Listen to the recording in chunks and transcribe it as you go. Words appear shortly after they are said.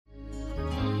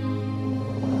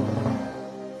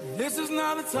This is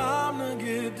not the time to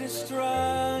get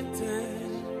distracted.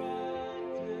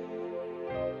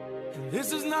 And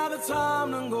this is not the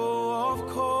time to go off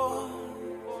course.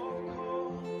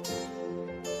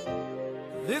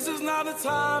 This is not the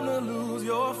time to lose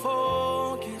your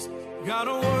focus. Got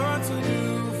a work to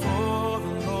do for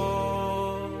the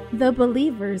Lord. The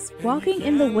Believers Walking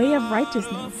in the Way of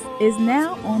Righteousness is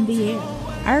now on the air.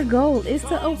 Our goal is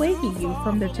to awaken you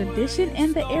from the tradition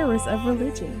and the errors of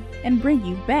religion and bring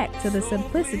you back to the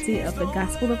simplicity of the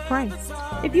gospel of Christ.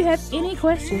 If you have any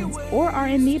questions or are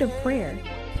in need of prayer,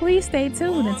 please stay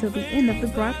tuned until the end of the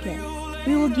broadcast.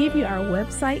 We will give you our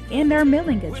website and our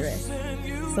mailing address.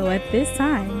 So at this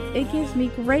time, it gives me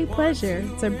great pleasure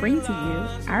to bring to you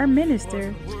our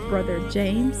minister, Brother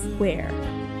James Ware.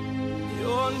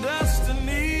 Your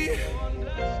destiny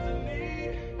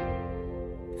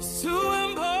is too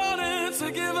important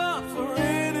to give up for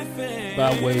anything.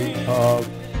 By way of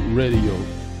radio,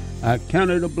 I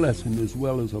count it a blessing as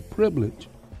well as a privilege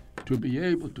to be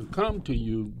able to come to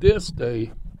you this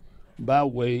day by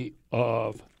way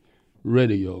of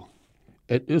radio.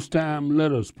 At this time,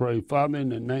 let us pray. Father, in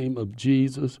the name of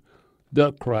Jesus,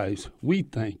 the Christ, we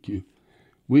thank you.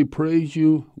 We praise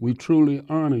you. We truly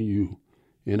honor you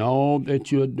in all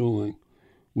that you're doing.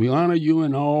 We honor you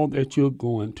in all that you're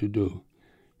going to do.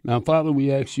 Now, Father,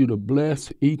 we ask you to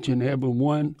bless each and every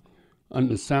one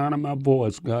under the sound of my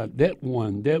voice, God. That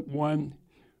one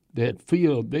that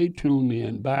feel they tuned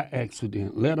in by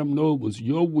accident. Let them know it was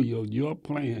your will, your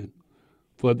plan,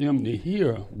 for them to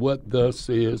hear what thus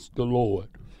says the Lord.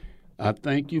 I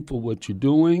thank you for what you're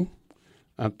doing.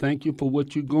 I thank you for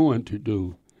what you're going to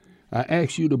do. I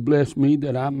ask you to bless me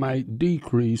that I might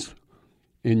decrease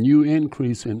and you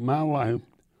increase in my life,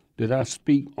 that I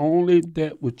speak only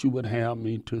that which you would have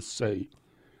me to say.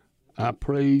 I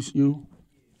praise you.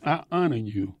 I honor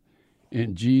you.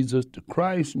 In Jesus the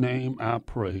Christ's name I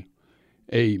pray.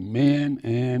 Amen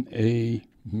and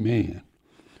amen.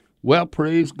 Well,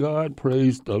 praise God,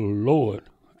 praise the Lord.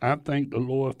 I thank the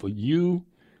Lord for you,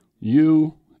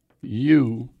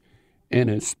 and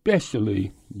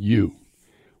especially you.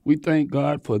 We thank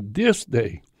God for this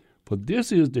day, for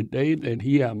this is the day that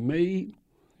he has made,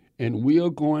 and we are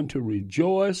going to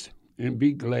rejoice and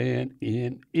be glad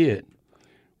in it.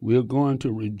 We're going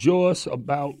to rejoice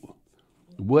about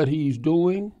what he's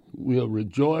doing. We're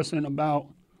rejoicing about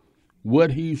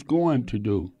what he's going to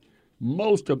do.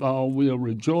 Most of all, we are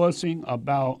rejoicing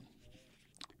about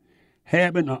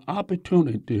having an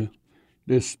opportunity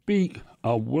to speak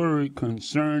a word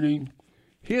concerning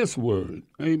his word.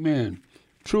 Amen.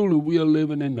 Truly, we are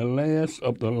living in the last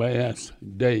of the last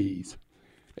days.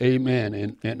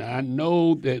 Amen. And I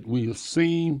know that we have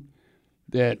seen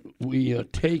that we are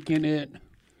taking it,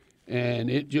 and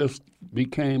it just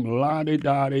became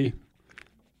la-di-da-di,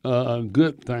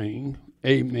 good thing.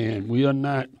 Amen. We are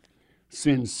not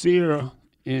sincere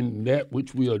in that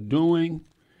which we are doing.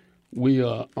 We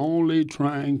are only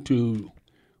trying to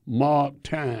mark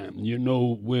time. You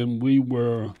know, when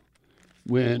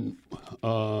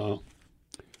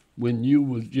you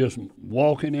was just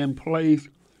walking in place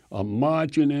or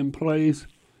marching in place,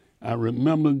 I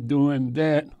remember doing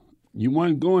that. You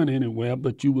weren't going anywhere,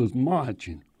 but you was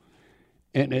marching.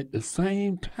 And at the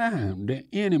same time, the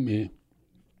enemy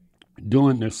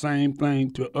doing the same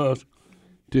thing to us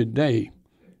today.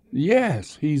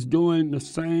 Yes, he's doing the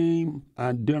same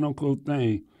identical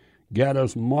thing. Got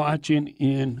us marching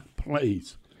in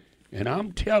place. And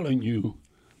I'm telling you,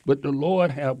 but the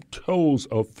Lord have chose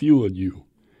a few of you.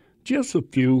 Just a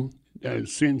few that are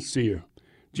sincere.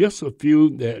 Just a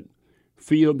few that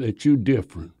feel that you're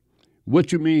different.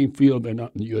 What you mean feel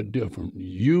that you're different?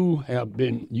 You have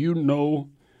been, you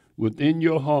know, within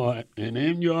your heart and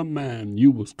in your mind, you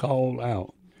was called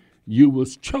out. You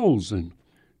was chosen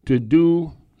to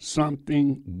do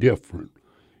something different.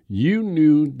 You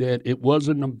knew that it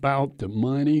wasn't about the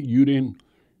money. You didn't,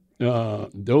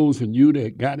 those of you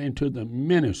that got into the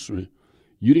ministry,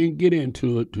 you didn't get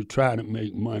into it to try to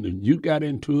make money. You got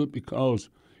into it because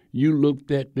you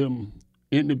looked at them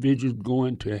individuals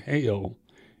going to hell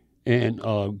and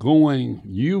going,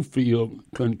 you feel,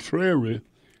 contrary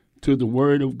to the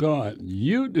word of God.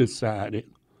 You decided,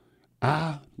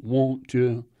 I want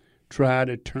to try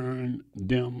to turn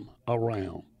them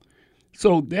around.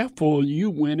 So therefore,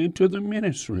 you went into the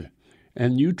ministry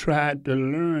and you tried to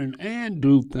learn and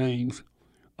do things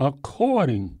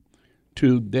according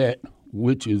to that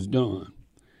which is done.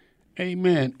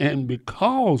 Amen. And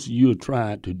because you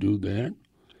tried to do that,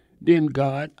 then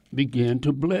God began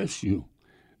to bless you.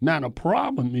 Now, the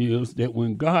problem is that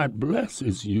when God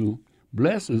blesses you,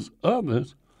 blesses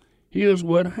others, here's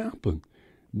what happened.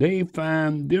 They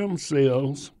find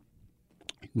themselves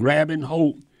grabbing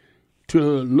hope to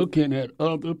looking at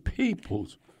other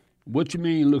people's. What you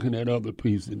mean looking at other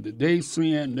people? They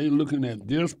seeing, they looking at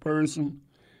this person,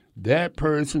 that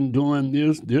person doing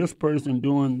this person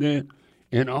doing that,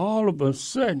 and all of a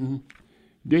sudden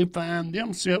they find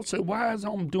themselves say, why is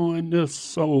I'm doing this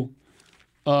so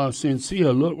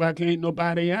sincere? Look like ain't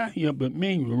nobody out here but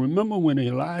me. Remember when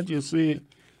Elijah said,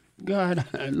 God,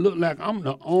 it look like I'm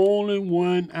the only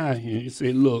one out here. He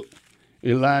said, look,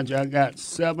 Elijah, I got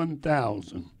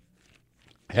 7,000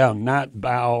 have not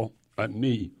bowed a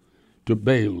knee to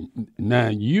Baal. Now,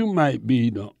 you might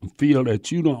feel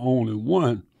that you're the only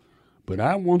one, but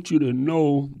I want you to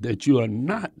know that you are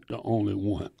not the only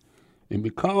one. And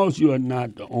because you are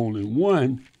not the only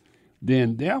one,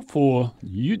 then therefore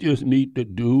you just need to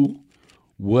do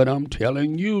what I'm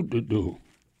telling you to do.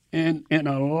 And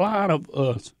a lot of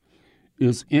us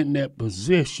is in that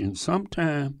position.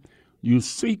 Sometimes you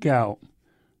seek out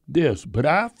this, but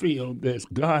I feel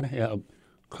that God have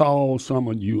called some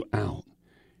of you out,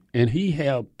 and he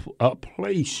have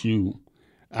placed you,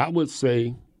 I would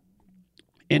say,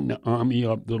 in the army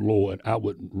of the Lord. I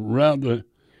would rather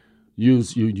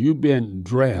use you. You've been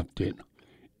drafted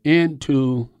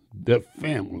into the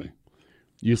family.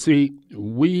 You see,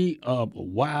 we of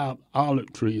wild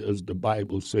olive tree, as the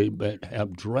Bible say, but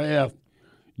have drafted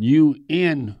you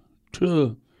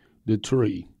into the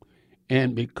tree.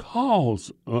 And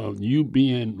because of you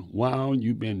being wild,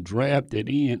 you've been drafted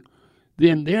in,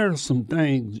 then there are some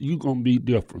things you're going to be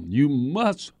different. You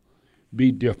must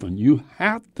be different. You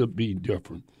have to be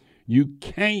different. You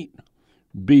can't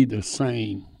be the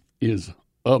same as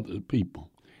other people.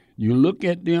 You look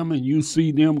at them and you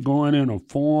see them going in a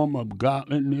form of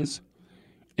godliness,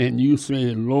 and you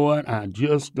say, Lord, I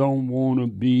just don't want to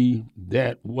be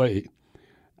that way.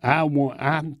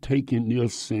 I'm taking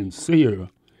this sincere,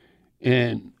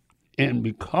 and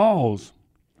because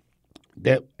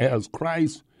that as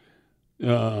Christ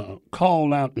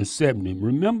called out the 70,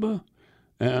 remember,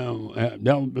 that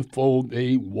was before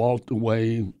they walked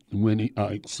away when he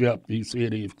said,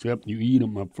 except you eat of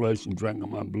my flesh and drink of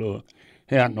my blood,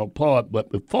 had no part.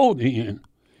 But before then,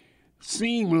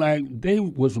 seemed like they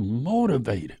was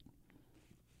motivated.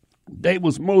 They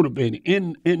was motivated.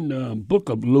 In the book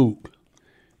of Luke,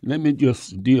 let me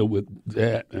just deal with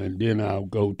that, and then I'll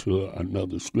go to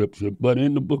another scripture. But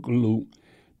in the book of Luke,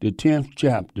 the 10th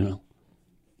chapter,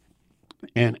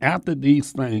 and after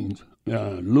these things,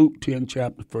 Luke 10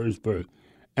 chapter 1st verse,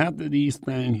 after these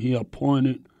things he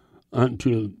appointed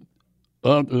unto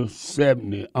other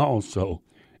 70 also,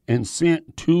 and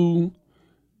sent 2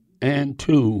 and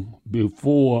 2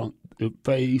 before the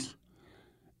face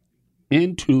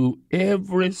into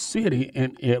every city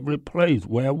and every place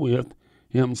wherewith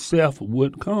himself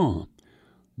would come.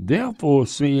 Therefore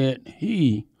said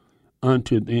he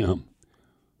unto them,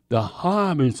 the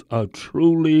harvests are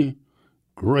truly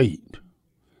great,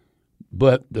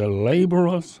 but the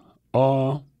laborers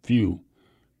are few.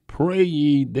 Pray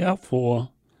ye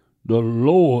therefore the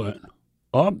Lord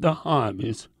of the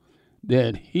harvest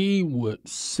that he would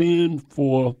send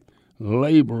forth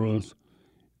laborers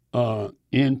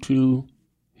into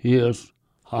his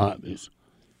harvest.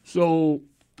 So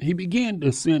he began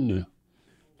to send the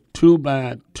 2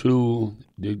 by 2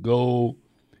 to go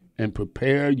and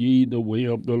prepare ye the way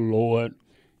of the Lord.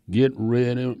 Get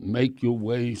ready, make your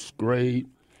way straight.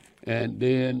 And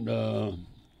then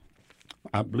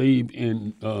I believe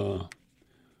in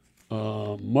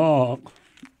Mark,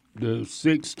 the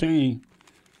 16th,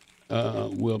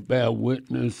 will bear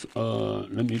witness.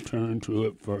 Let me turn to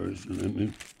it first.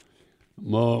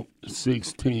 Mark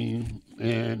 16,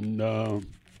 and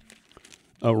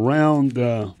around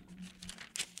the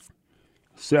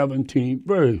 17th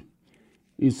verse,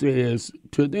 he says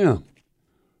to them,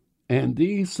 and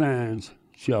these signs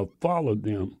shall follow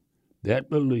them that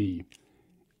believe.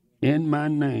 In my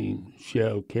name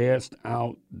shall cast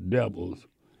out devils.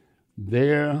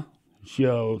 They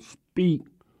shall speak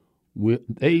with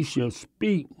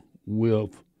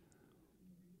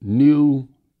new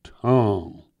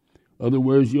tongue. In other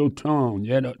words, your tongue,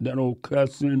 that old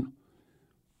cussing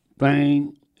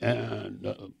thing,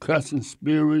 and cussing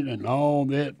spirit and all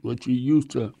that, what you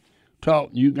used to talk,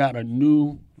 you got a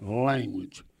new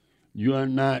language. You are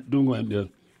not doing this.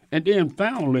 And then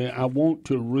finally, I want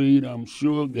to read, I'm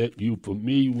sure that you're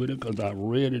familiar with it because I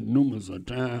read it numerous of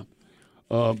times,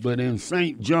 but in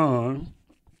St. John,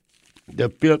 the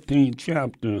 15th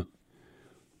chapter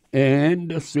and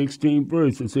the 16th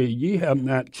verse, it says, ye have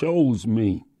not chose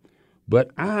me,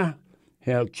 but I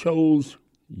have chose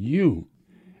you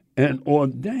and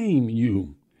ordained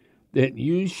you that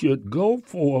you should go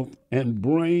forth and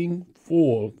bring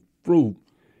forth fruit,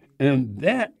 and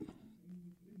that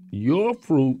your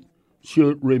fruit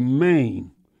should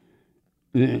remain,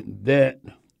 and that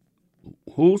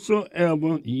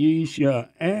whosoever ye shall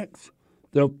ask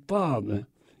the Father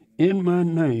in my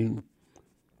name,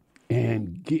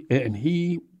 and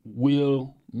he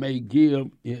may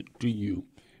give it to you.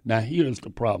 Now here's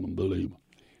the problem, believer.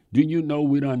 Do you know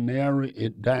we done narrowed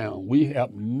it down? We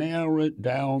have narrowed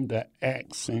down the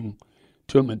asking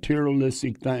to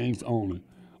materialistic things only.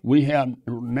 We have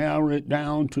narrowed it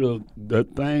down to the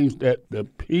things that the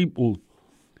people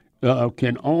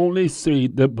can only see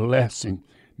the blessings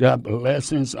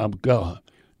of God.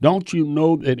 Don't you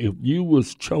know that if you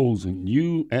was chosen,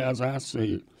 you, as I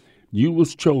said, you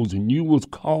was chosen, you was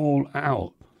called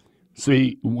out.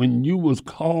 See, when you was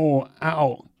called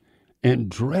out and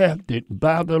drafted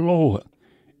by the Lord,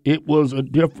 it was a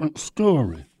different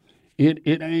story. It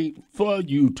ain't for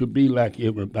you to be like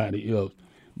everybody else.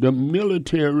 The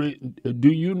military, do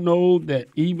you know that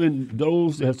even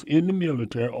those that's in the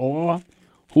military or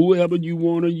whoever you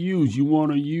want to use,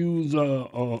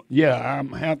 I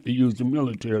have to use the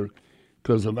military,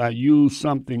 because if I use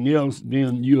something else,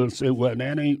 then you'll say, well,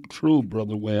 that ain't true,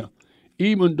 Brother Ware.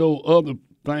 Even though other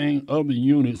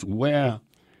units wear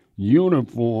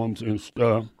uniforms and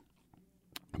stuff,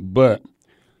 but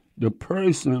the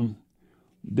person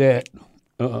that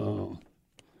the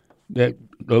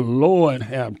Lord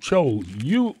have chose,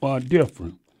 you are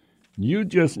different. You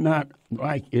just not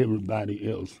like everybody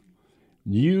else.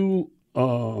 You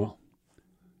are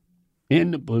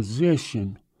in the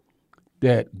position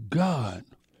that God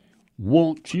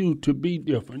wants you to be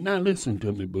different. Now listen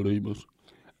to me, believers.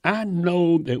 I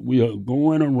know that we are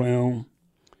going around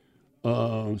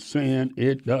saying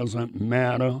it doesn't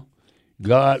matter,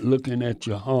 God looking at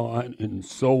your heart, and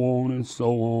so on and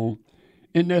so on.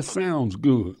 And that sounds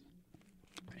good.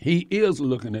 He is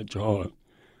looking at your heart.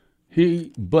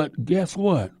 But guess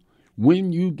what?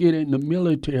 When you get in the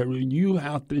military, you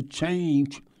have to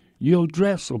change your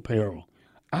dress apparel.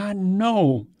 I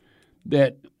know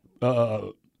that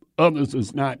others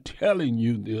is not telling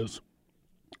you this,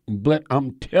 but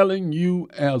I'm telling you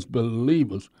as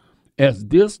believers, as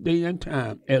this day and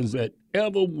time, as it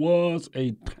ever was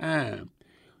a time,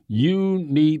 you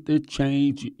need to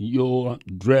change your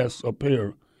dress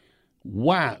apparel.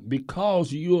 Why?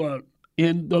 Because you are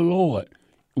in the Lord.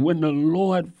 When the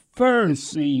Lord first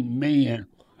seen man,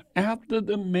 after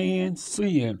the man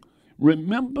sinned,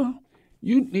 remember,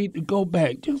 you need to go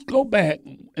back. Just go back.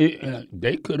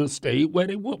 They could have stayed where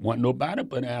they were. Wasn't nobody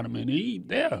but Adam and Eve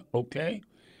there, okay?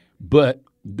 But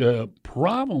the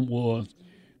problem was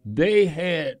they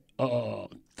had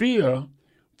fear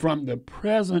from the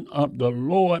presence of the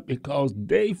Lord because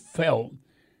they felt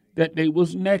that they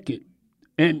was naked.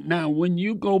 And now when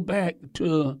you go back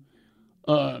to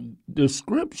the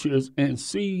scriptures and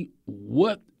see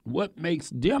what makes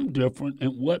them different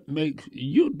and what makes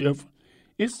you different,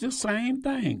 it's the same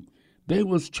thing. They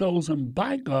was chosen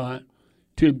by God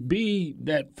to be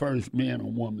that first man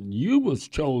or woman. You was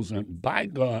chosen by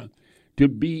God to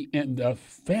be in the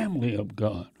family of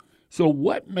God. So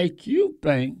what make you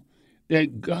think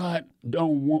that God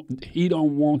don't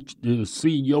want to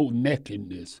see your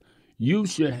nakedness? You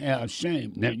should have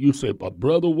shame. Now you say, but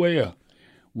Brother Ware,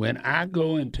 when I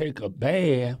go and take a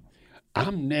bath,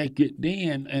 I'm naked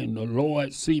then, and the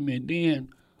Lord see me then.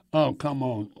 Oh, come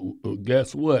on.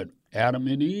 Guess what? Adam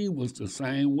and Eve was the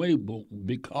same way, but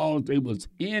because they was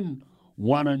in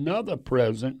one another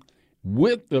present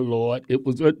with the Lord, it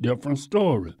was a different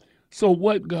story. So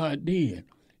what God did,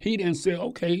 he didn't say,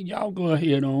 okay, y'all go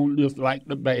ahead on, just like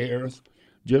the bears,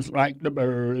 just like the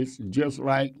birds, just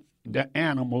like the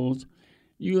animals.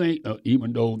 You ain't,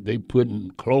 even though they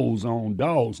putting clothes on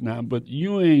dogs now, but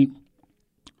you ain't,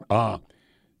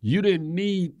 you didn't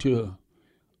need to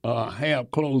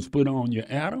have clothes put on you,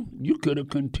 Adam. You could have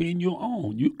continued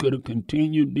on. You could have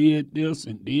continued, did this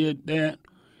and did that.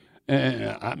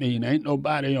 And I mean, ain't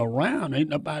nobody around, ain't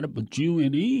nobody but you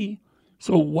and Eve.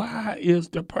 So why is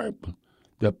the purpose?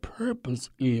 The purpose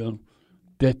is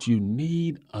that you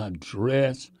need a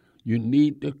dress, you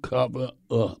need to cover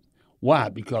up. Why?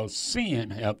 Because sin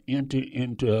have entered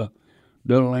into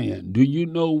the land. Do you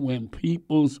know when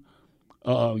people's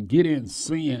get in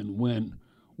sin,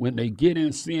 when they get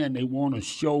in sin, they want to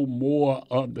show more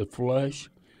of the flesh?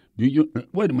 Do you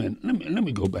wait a minute? Let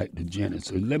me go back to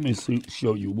Genesis. Let me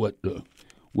show you what the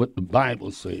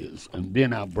Bible says, and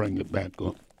then I'll bring it back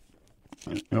up.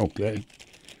 Okay.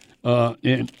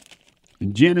 In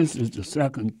Genesis, the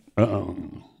second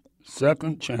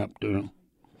chapter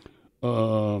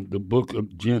of the book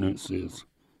of Genesis.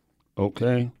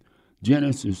 Okay,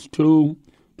 Genesis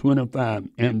 2:25,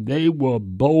 and they were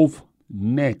both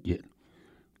naked,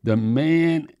 the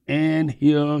man and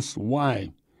his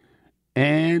wife,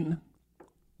 and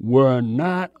were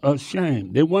not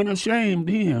ashamed. They weren't ashamed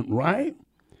then, right?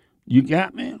 You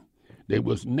got me? They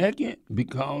was naked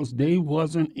because they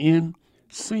wasn't in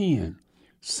sin.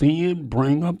 Sin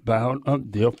bring about a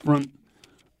different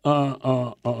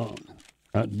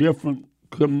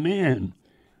command,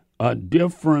 a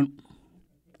different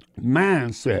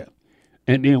mindset.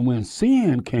 And then when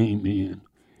sin came in,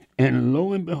 and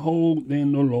lo and behold,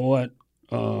 then the Lord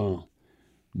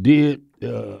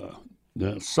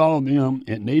saw them,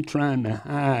 and they trying to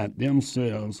hide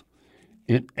themselves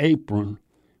in apron.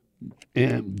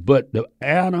 But the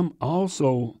Adam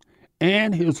also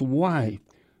and his wife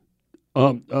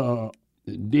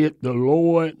did the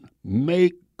Lord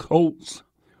make coats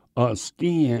of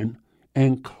skin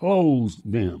and clothe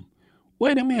them.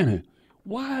 Wait a minute.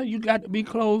 Why you got to be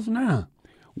clothed now?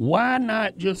 Why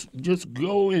not just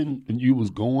go and you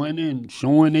was going and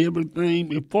showing everything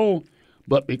before,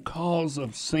 but because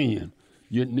of sin,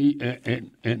 you need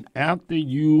and after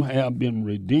you have been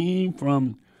redeemed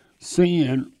from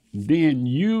sin, then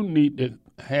you need to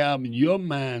have your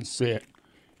mindset.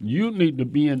 You need to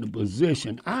be in the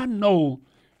position. I know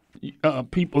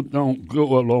people don't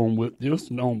go along with this.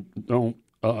 Don't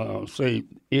say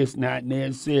it's not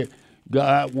necessary.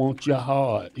 God wants your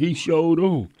heart. He showed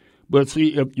you. But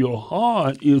see, if your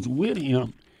heart is with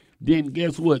him, then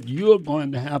guess what? You're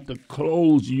going to have to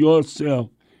close yourself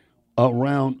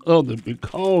around others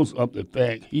because of the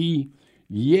fact he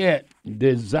yet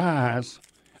desires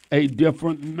a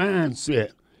different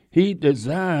mindset. He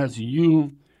desires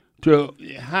you to,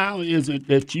 how is it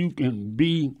that you can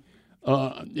be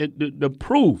the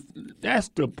proof? That's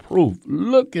the proof.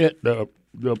 Look at the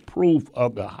proof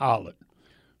of the harlot.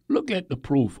 Look at the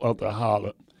proof of the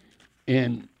harlot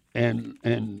and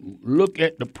look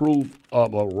at the proof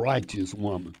of a righteous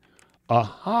woman. A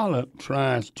harlot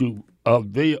tries to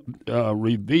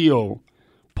reveal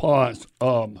parts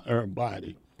of her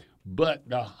body. But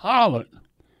the harlot,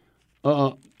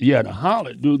 the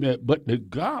harlot do that, but the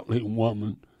godly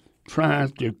woman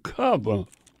tries to cover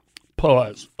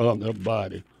parts of her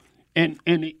body. And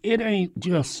it ain't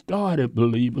just started,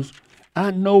 believers.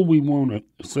 I know we want to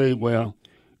say, well,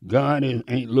 God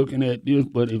ain't looking at this,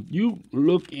 but if you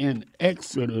look in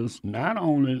Exodus, not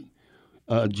only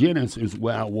Genesis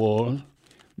where I was,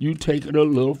 you take it a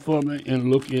little further and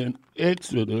look in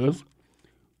Exodus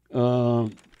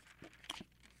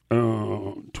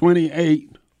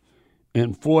 28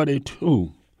 and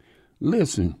 42.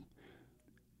 Listen,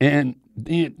 and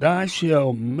then thou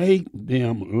shalt make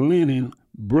them linen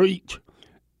breech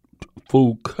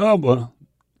to cover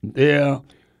their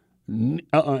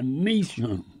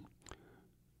nation.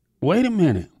 Wait a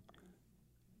minute.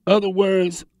 Other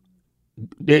words,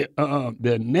 their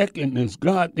nakedness,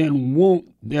 God didn't want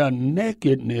their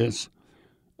nakedness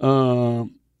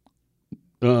to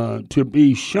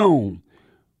be shown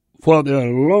for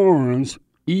their loins,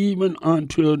 even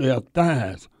unto their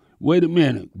thighs. Wait a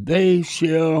minute. They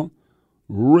shall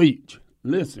reach.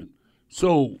 Listen.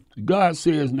 So God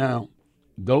says now,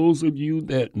 those of you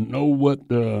that know what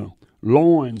the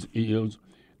loins is,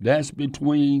 that's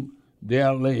between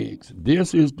their legs.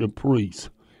 This is the priest.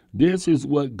 This is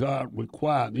what God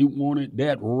required. He wanted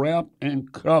that wrapped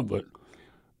and covered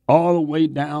all the way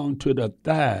down to the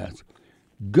thighs.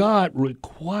 God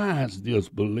requires this,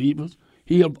 believers.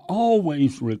 He have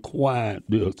always required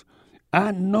this.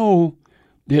 I know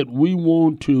that we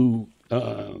want to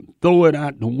throw it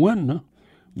out the window.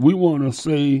 We want to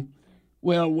say,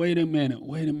 well, wait a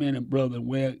minute, brother.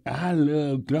 Well, I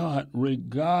love God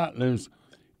regardless.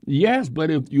 Yes, but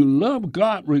if you love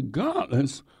God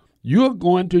regardless, you're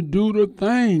going to do the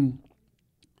thing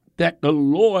that the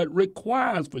Lord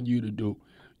requires for you to do.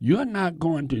 You're not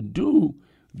going to do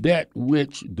that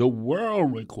which the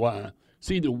world requires.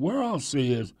 See, the world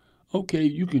says, okay,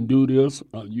 you can do this,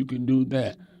 you can do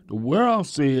that. The world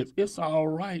says it's all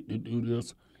right to do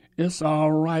this, it's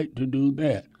all right to do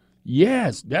that.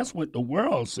 Yes, that's what the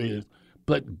world says,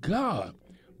 but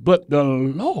the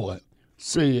Lord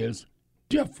says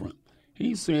different.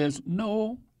 He says,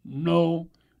 no,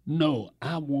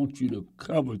 I want you to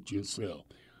cover yourself.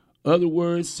 Other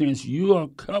words, since you are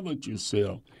covered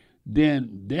yourself, then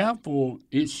therefore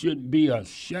it shouldn't be a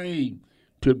shame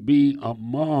to be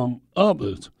among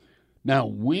others. Now,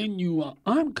 when you are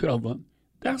uncovered,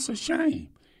 that's a shame.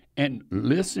 And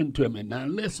listen to me. Now,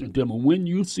 listen to me. When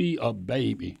you see a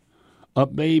baby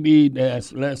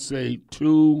that's, let's say,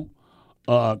 2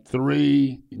 or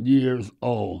 3 years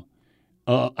old,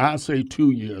 I say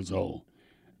 2 years old.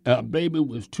 A baby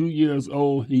was 2 years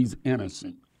old, he's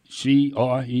innocent. She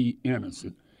or he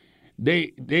innocent.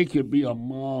 They could be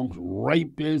among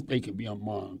rapists. They could be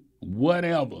among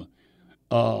whatever.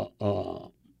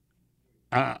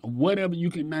 Whatever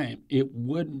you can name, it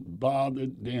wouldn't bother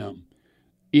them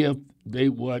if they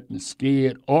wasn't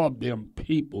scared of them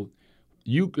people.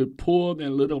 You could pull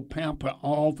their little pamper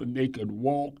off and they could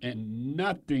walk and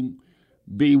nothing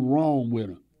be wrong with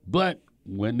them. But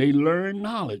when they learn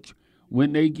knowledge,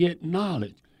 when they get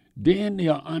knowledge, then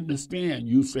they'll understand.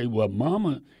 You say, well,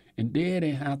 mama and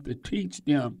daddy have to teach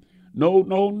them.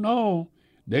 No.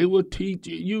 They will teach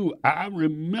you. I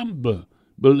remember,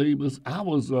 believers, I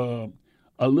was a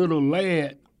little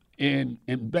lad, and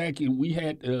back in, we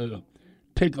had to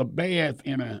take a bath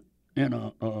in a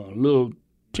little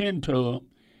tin tub,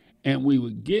 and we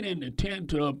would get in the tin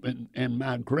tub, and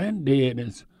my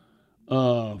granddaddy's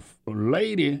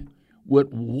lady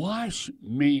would wash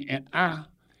me, and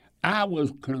I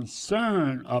was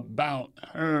concerned about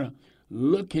her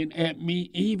looking at me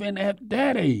even at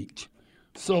that age.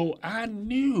 So I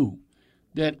knew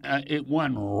that it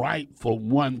wasn't right for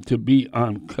one to be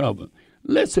uncovered.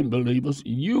 Listen, believers,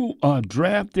 you are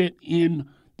drafted in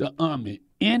the army,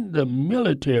 in the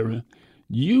military.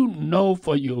 You know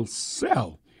for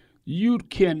yourself you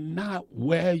cannot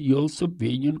wear your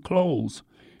civilian clothes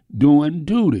doing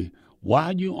duty.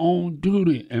 While you on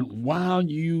duty and while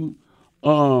you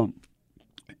in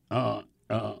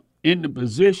the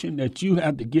position that you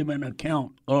have to give an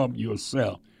account of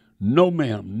yourself. No,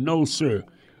 ma'am, no, sir.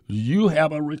 You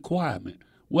have a requirement.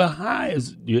 Well, how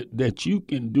is it that you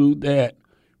can do that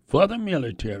for the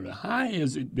military? How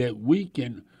is it that we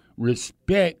can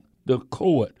respect the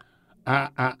court?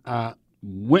 I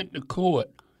went to court.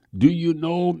 Do you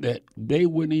know that they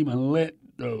wouldn't even let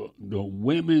the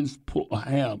women's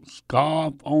have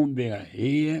scarf on their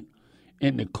head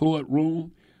in the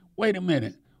courtroom? Wait a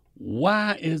minute.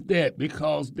 Why is that?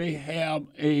 Because they have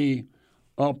a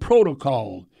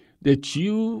protocol that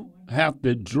you have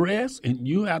to dress and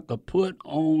you have to put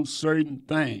on certain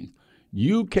things.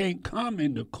 You can't come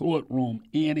in the courtroom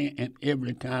any and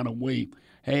every kind of way,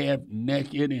 half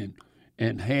naked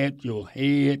and had your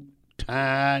head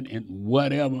tied and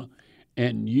whatever,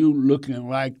 and you looking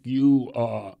like you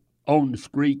are on the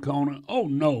street corner. Oh,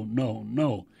 no.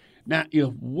 Now,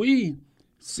 if we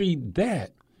see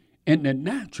that in the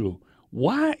natural,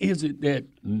 why is it that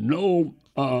no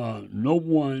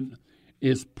one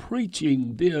is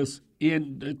preaching this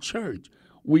in the church?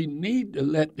 We need to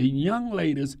let the young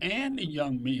ladies and the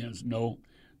young men know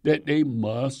that they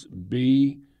must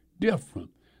be different.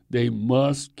 They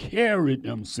must carry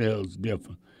themselves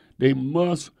different. They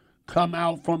must come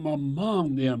out from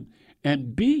among them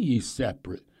and be ye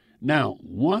separate. Now,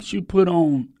 once you put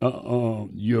on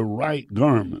your right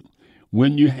garment,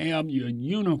 when you have your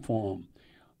uniform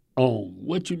on,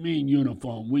 what you mean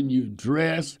uniform? When you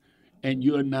dress and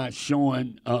you're not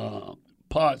showing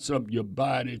parts of your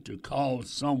body to cause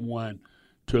someone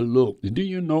to look. Do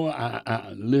you know,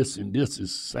 listen, this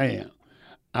is sad.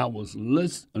 I was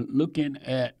looking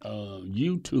at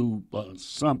YouTube or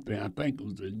something. I think it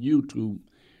was a YouTube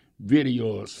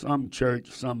video or some church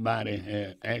somebody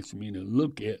had asked me to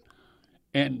look at.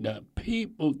 And the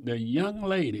people, the young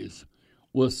ladies,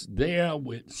 was there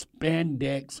with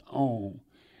spandex on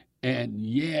and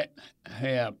yet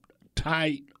have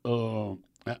tight,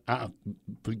 I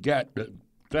forgot the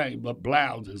thing, but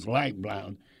blouses, like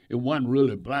blouses. It wasn't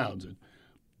really blouses.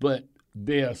 But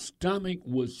their stomach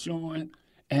was showing,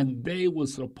 and they were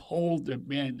supposed to have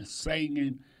been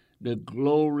singing the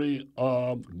glory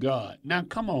of God. Now,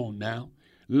 come on now.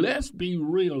 Let's be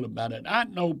real about it. I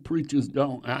know preachers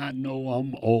don't. I know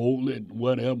I'm old and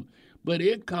whatever. But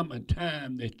it come a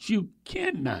time that you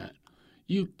cannot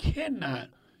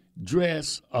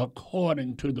dress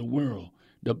according to the world.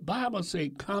 The Bible says,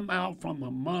 come out from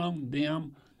among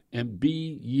them and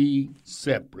be ye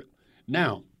separate.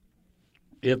 Now,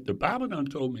 if the Bible done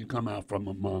told me to come out from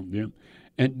among them,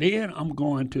 and then I'm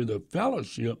going to the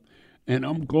fellowship, and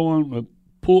I'm going to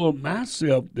pull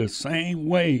myself the same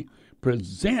way,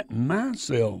 present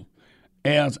myself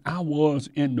as I was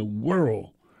in the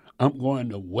world, I'm going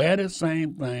to wear the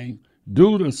same thing,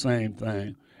 do the same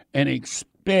thing, and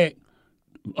expect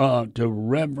the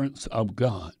reverence of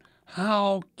God.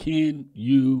 How can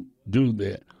you do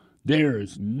that? There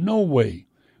is no way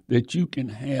that you can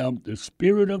have the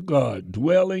Spirit of God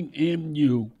dwelling in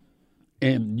you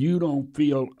and you don't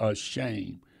feel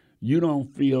ashamed. You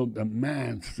don't feel the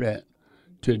mindset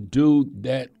to do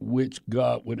that which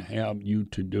God would have you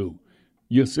to do.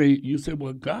 You say,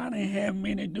 well, God ain't have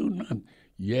me to do nothing.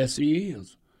 Yes, He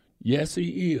is. Yes,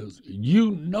 He is.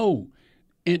 You know,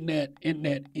 in that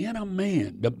inner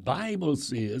man, the Bible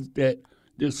says that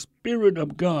The Spirit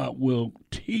of God will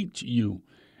teach you,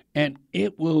 and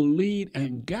it will lead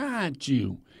and guide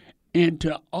you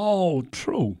into all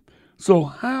truth. So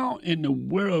how in the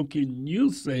world can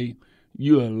you say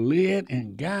you are led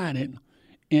and guided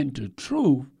into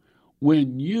truth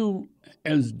when you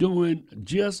is doing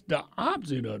just the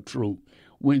opposite of truth?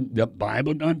 When the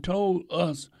Bible done told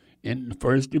us in the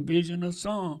first division of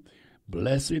Psalm,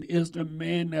 blessed is the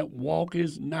man that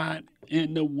walketh not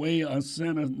in the way of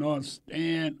sinners, nor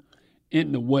stand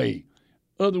in the way.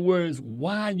 Other words,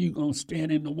 why are you going to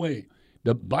stand in the way?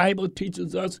 The Bible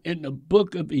teaches us in the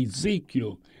book of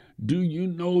Ezekiel, do you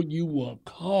know you will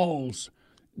cause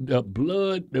the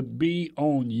blood to be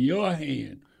on your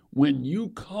hand when you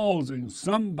causing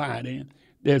somebody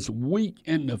that's weak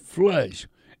in the flesh?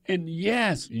 And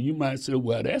yes, you might say,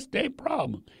 well, that's their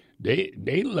problem.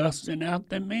 They lusting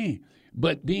after me.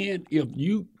 But then if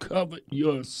you covered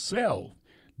yourself,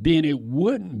 then it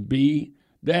wouldn't be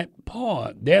that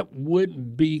part. That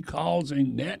wouldn't be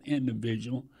causing that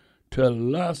individual to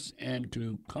lust and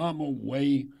to come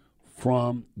away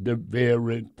from the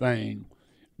very thing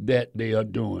that they are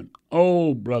doing.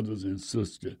 Oh, brothers and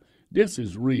sisters, this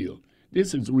is real.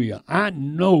 This is real. I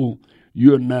know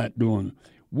you're not doing it.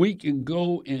 We can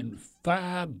go in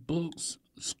 5 books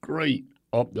straight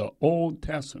of the Old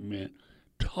Testament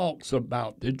talks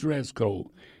about the dress code.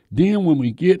 Then when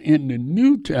we get in the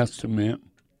New Testament,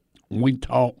 it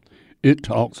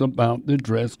talks about the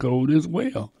dress code as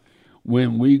well.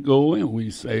 When we go and we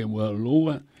say, well,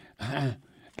 Lord, I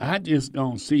just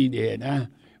don't see that.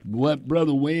 What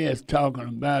Brother Ware is talking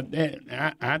about that,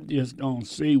 I just don't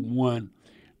see one.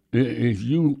 If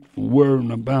you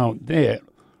worrying about that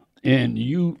and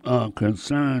you are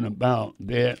concerned about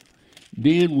that,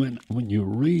 then when you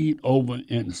read over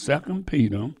in 2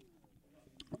 Peter,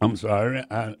 I'm sorry,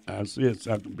 I said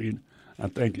 2 Peter, I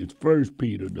think it's 1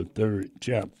 Peter, the 3rd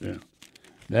chapter.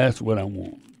 That's what I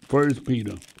want. 1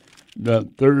 Peter, the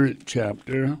 3rd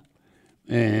chapter,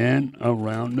 and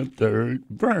around the 3rd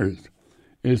verse.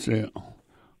 It says,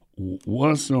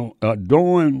 whatso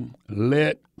adorn,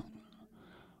 let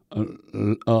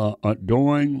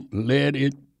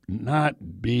it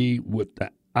not be with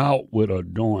the outward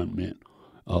adornment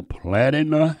of plaiting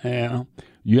the hair.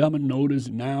 You ever notice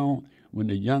now when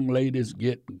the young ladies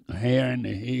get hair in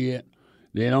the head,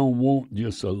 they don't want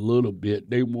just a little bit.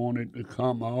 They want it to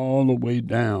come all the way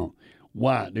down.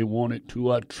 Why? They want it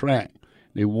to attract.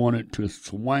 They want it to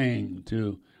swing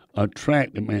to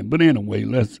attract the man. But anyway,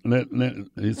 let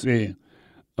it say,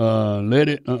 let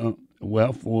it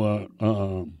for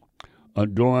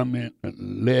adornment,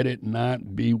 let it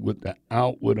not be with the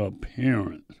outward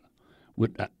appearance,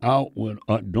 with the outward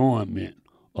adornment,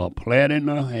 or plaiting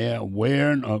the hair,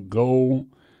 wearing a gold,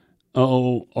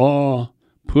 or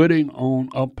putting on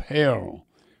apparel.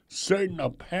 Certain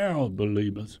apparel,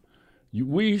 believers,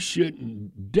 we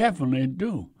shouldn't definitely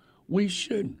do. We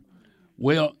shouldn't.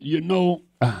 Well, I'm going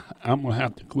to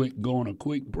have to go on a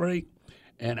quick break,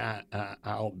 and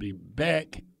I'll be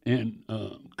back in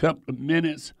a couple of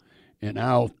minutes, and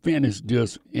I'll finish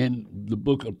this in the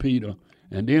book of Peter,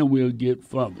 and then we'll get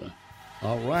further.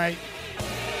 All right?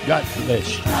 God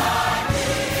bless you.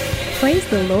 Praise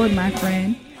the Lord, my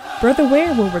friend. Brother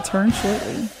Ware will return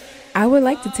shortly. I would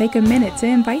like to take a minute to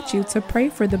invite you to pray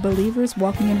for the believers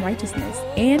walking in righteousness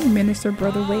and minister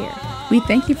Brother Ware. We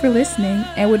thank you for listening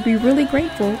and would be really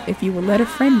grateful if you would let a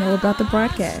friend know about the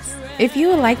broadcast. If you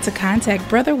would like to contact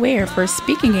Brother Ware for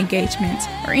speaking engagements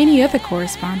or any other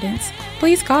correspondence,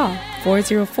 please call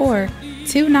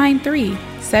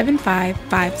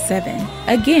 404-293-7557.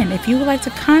 Again, if you would like to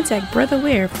contact Brother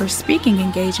Ware for speaking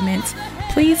engagements,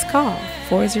 please call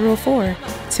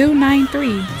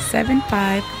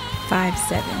 404-293-7557.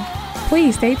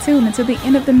 Please stay tuned until the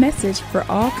end of the message for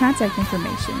all contact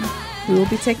information. We will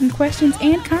be taking questions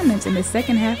and comments in the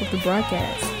second half of the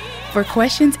broadcast. For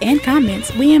questions and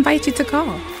comments, we invite you to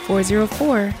call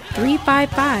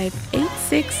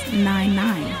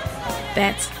 404-355-8699.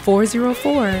 That's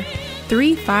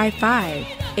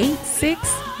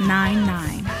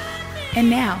 404-355-8699. And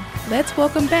now, let's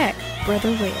welcome back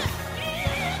Brother Ware.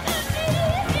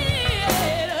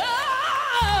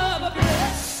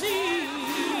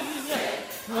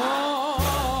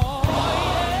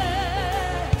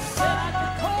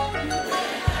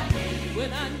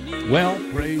 Well,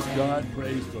 praise God,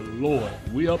 praise the Lord.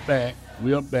 We are back.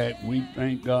 We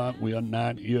thank God we are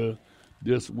not here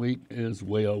this week as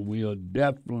well. We are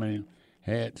definitely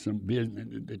had some business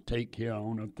to take care of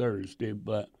on a Thursday,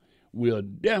 but we'll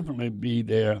definitely be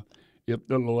there if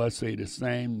the Lord say the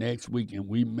same next week, and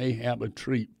we may have a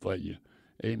treat for you.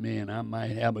 Amen. I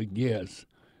might have a guest.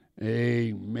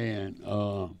 Amen.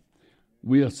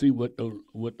 we'll see what the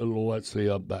Lord say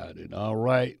about it. All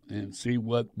right, and see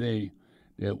what that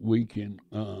we can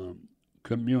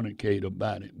communicate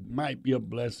about it. Might be a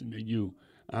blessing to you.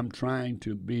 I'm trying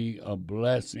to be a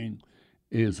blessing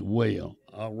as well.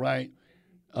 All right.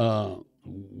 Those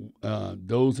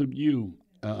of you,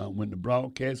 when the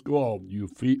broadcast go off, you're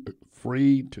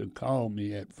free to call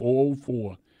me at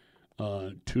 404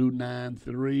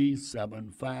 293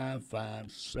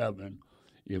 7557.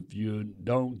 If you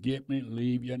don't get me,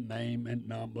 leave your name and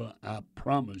number. I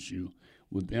promise you,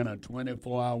 within a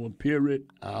 24-hour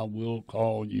period, I will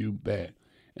call you back.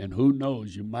 And who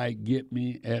knows, you might get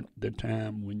me at the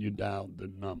time when you dial the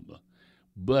number.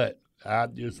 But I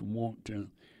just want to,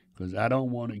 because I don't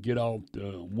want to get off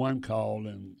the one call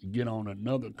and get on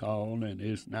another call, and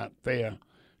it's not fair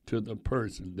to the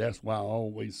person. That's why I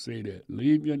always say that.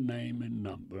 Leave your name and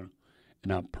number,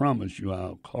 and I promise you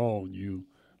I'll call you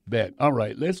back. All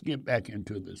right, let's get back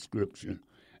into the scripture.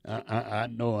 I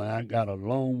know I got a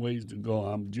long ways to go.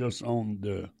 I'm just on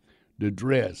the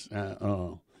dress.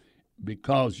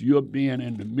 Because you're being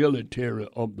in the military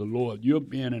of the Lord, you're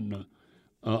being in the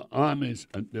armies,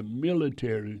 the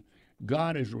military,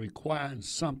 God is requiring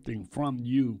something from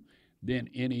you than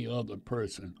any other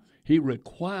person. He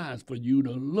requires for you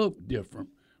to look different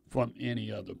from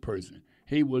any other person.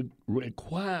 He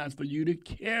requires for you to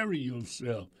carry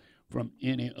yourself from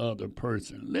any other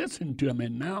person. Listen to me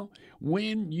now.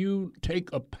 When you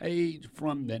take a page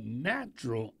from the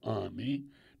natural army,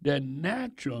 the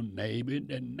natural Navy,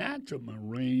 the natural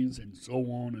Marines, and so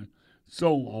on,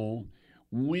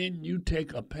 when you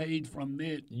take a page from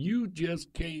that, you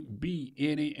just can't be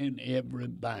any and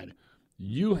everybody.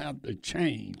 You have to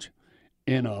change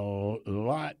in a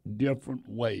lot different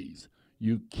ways.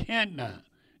 You cannot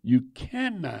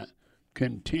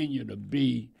continue to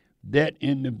be that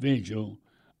individual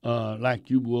like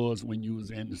you was when you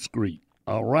was in the street.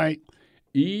 All right?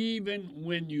 Even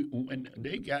when you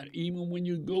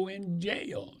go in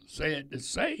jail, sad to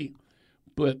say,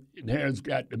 but there's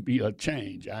got to be a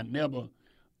change. I never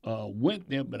went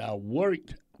there, but I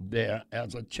worked there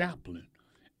as a chaplain,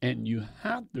 and you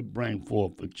have to bring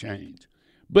forth a change.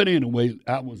 But anyway,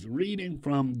 I was reading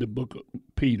from the book of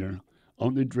Peter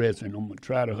on the dress, and I'm going to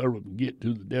try to hurry up and get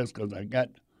to the desk because I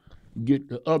got to get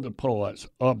the other parts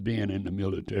of being in the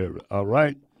military, all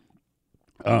right?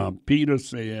 Peter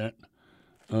said,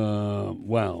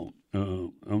 on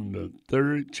the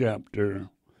third chapter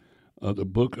of the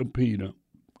book of Peter,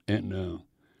 and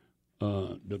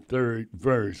the third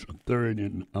verse,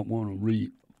 and I want to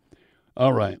read.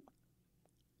 All right.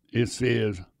 It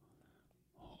says,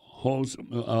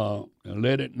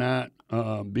 let it not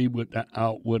be with the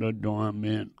outward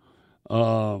adornment,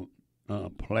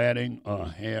 plaiting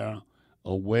hair,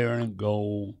 or wearing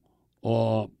gold,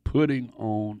 or putting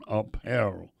on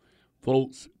apparel.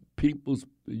 Folks,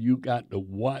 you got to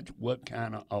watch what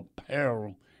kind of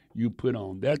apparel you put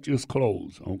on. That's just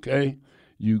clothes, okay?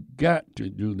 You got to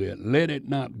do that. Let it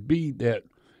not be that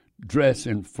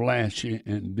dressing flashy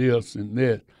and this and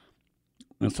that.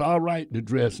 It's all right to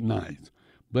dress nice,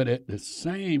 but at the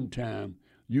same time,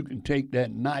 you can take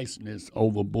that niceness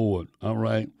overboard, all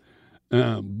right?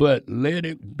 But let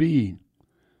it be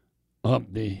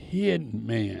of the hidden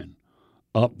man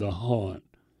of the heart,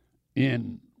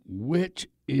 in which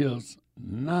is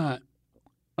not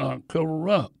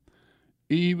corrupt.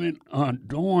 Even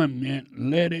adornment,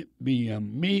 let it be a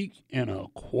meek and a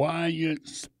quiet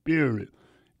spirit.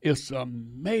 It's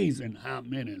amazing how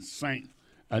many saints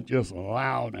are just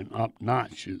loud and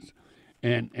obnoxious,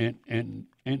 and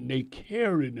they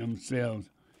carry themselves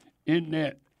in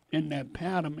that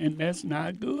pattern, and that's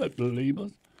not good,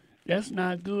 believers. That's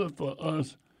not good for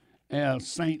us as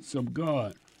saints of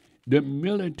God. The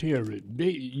military,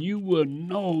 you will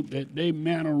know that their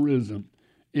mannerism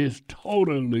is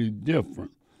totally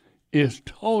different. It's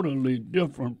totally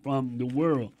different from the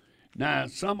world. Now,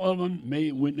 some of them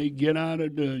when they get out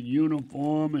of the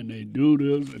uniform and they do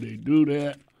this or they do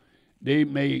that, they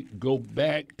may go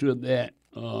back to that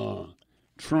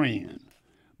trend.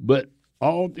 But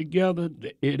altogether,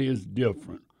 it is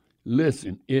different.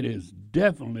 Listen, it is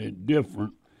definitely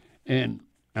different. And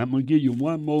I'm going to give you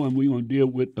one more, and we're going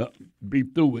to be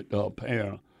through with the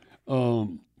apparel.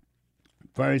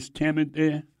 First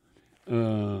Timothy,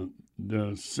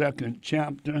 the second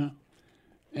chapter,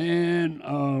 and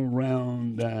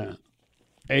around the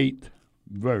 8th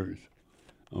verse.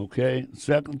 Okay,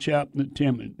 second chapter,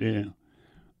 Timothy.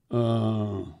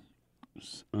 No,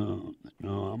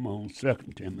 I'm on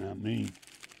Second Timothy.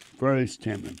 First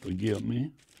Timothy, forgive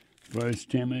me. First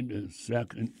Timothy, the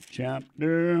second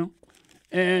chapter,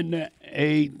 and the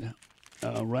 8th,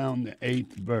 around the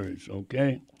 8th verse.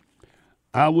 Okay.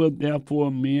 I will therefore,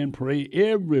 men, pray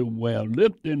everywhere,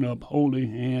 lifting up holy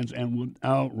hands and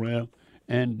without wrath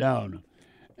and doubt,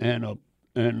 and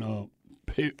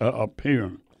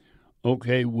appear,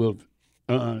 okay, with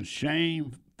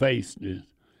shamefacedness,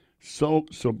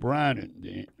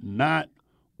 sobriety, not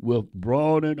with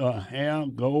broided or hair,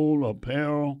 gold,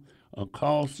 apparel, or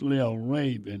costly or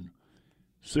raven.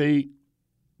 See,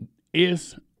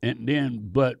 it's, and then,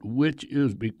 but which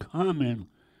is becoming,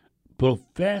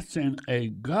 professing a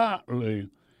godly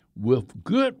with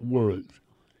good works.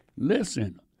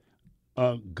 Listen,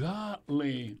 a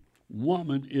godly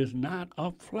woman is not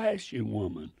a flashy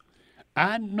woman.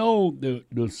 I know the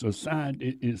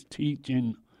society is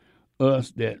teaching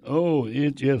us that, oh,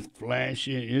 it's just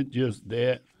flashy, it's just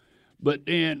that. But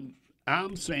then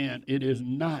I'm saying it is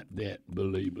not that,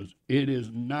 believers. It is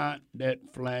not that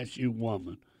flashy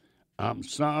woman. I'm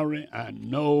sorry, I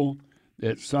know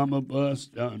that some of us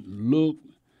look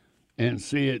and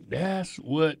said, that's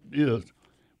what it is.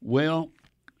 Well,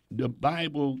 the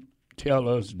Bible tells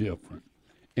us different.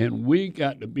 And we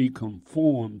got to be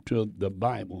conformed to the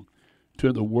Bible,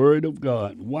 to the Word of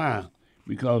God. Why?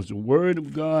 Because the Word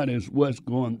of God is what's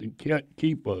going to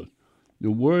keep us.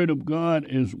 The Word of God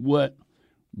is what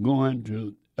going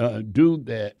to do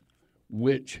that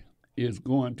which is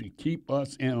going to keep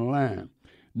us in line.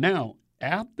 Now,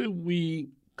 after we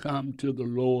come to the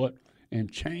Lord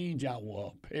and change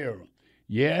our apparel,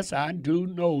 yes, I do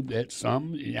know that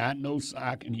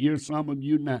I can hear some of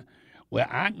you now. Well,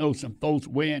 I know some folks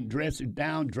wearing dresses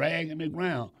down, dragging the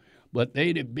ground, but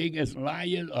they the biggest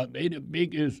liars or they the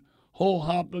biggest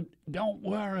ho-hoppers. Don't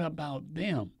worry about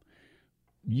them.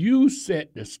 You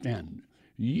set the standard.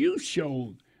 You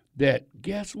show that,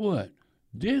 guess what?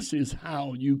 This is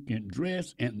how you can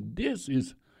dress, and this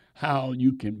is how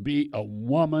you can be a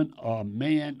woman or a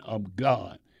man of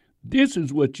God. This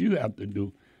is what you have to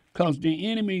do, because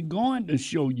the enemy going to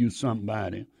show you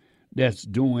somebody that's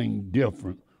doing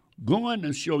different, going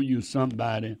to show you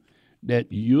somebody that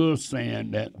you're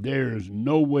saying that there is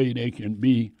no way they can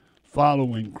be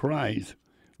following Christ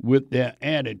with their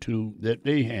attitude that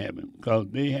they have, because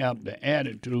they have the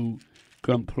attitude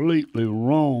completely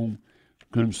wrong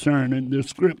concerning the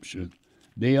Scriptures.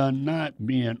 They are not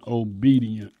being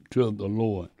obedient to the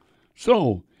Lord.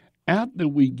 So, after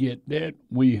we get that,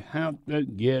 we have to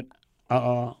get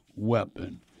our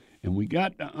weapon. And we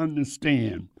got to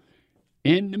understand,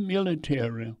 in the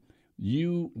military,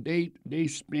 they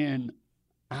spend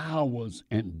hours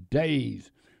and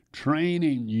days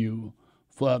training you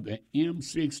for the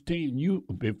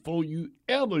M16. Before you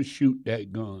ever shoot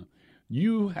that gun,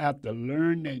 you have to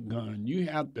learn that gun. You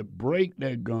have to break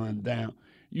that gun down.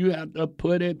 You have to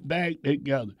put it back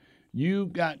together. You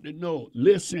got to know.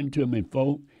 Listen to me,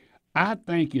 folks. I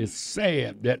think it's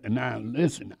sad that, now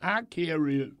listen, I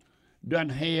done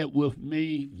had with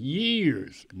me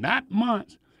years, not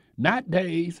months, not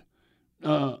days,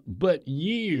 but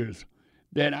years,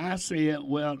 that I said,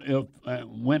 well, if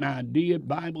when I did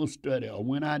Bible study or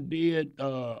when I did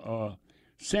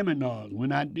seminars,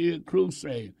 when I did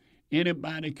crusade,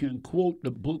 anybody can quote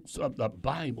the books of the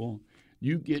Bible,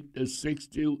 you get the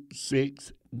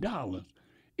 $66.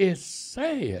 It's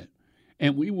sad.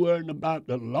 And we weren't about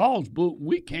the lost book.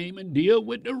 We came and deal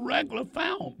with the regular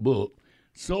found book.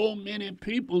 So many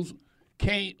people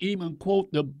can't even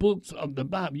quote the books of the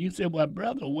Bible. You say, well,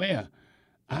 brother, where?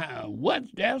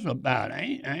 What's that about?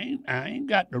 I ain't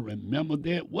got to remember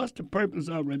that. What's the purpose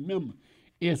of remembering?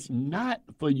 It's not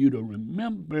for you to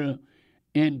remember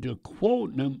and to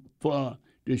quote them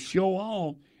to show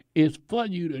off. It's for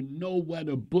you to know where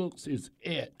the books is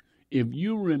at. If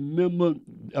you remember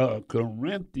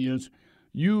Corinthians,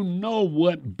 you know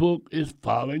what book is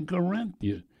following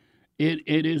Corinthians.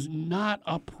 It is not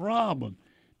a problem.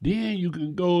 Then you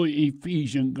can go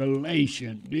Ephesians,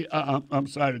 Galatians.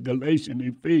 Galatians,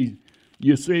 Ephesians.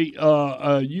 You see,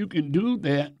 you can do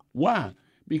that. Why?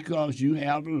 Because you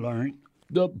have learned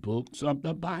the books of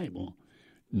the Bible.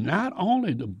 Not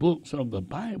only the books of the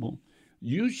Bible,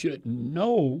 you should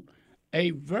know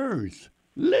a verse.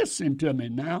 Listen to me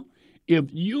now. If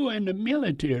you're in the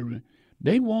military,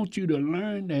 they want you to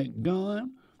learn that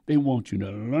gun. They want you to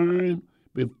learn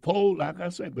before, like I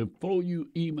said, before you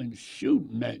even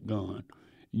shooting that gun,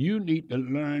 you need to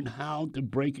learn how to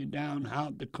break it down,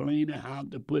 how to clean it, how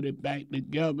to put it back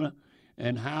together,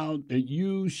 and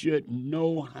you should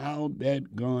know how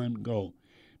that gun goes.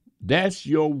 That's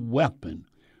your weapon.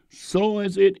 So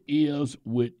as it is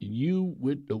with you,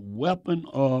 with the weapon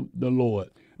of the Lord.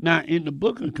 Now, in the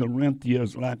book of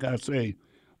Corinthians, like I say,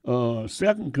 2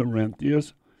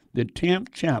 Corinthians, the 10th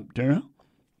chapter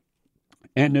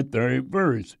and the 3rd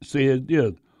verse says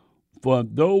this, For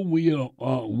though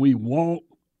we walk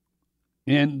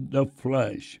in the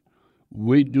flesh,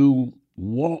 we do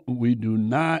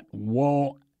not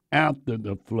walk after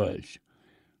the flesh.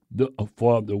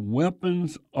 For the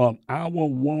weapons of our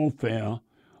warfare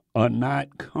are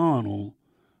not carnal,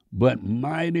 but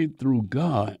mighty through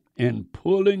God in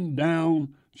pulling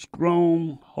down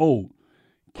strongholds,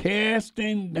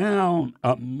 casting down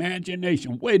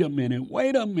imagination. Wait a minute.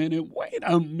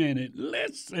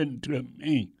 Listen to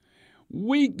me.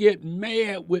 We get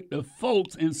mad with the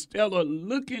folks instead of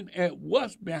looking at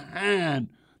what's behind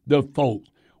the folks,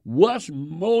 what's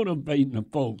motivating the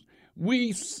folks.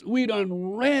 We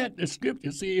done read the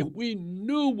scripture. See, if we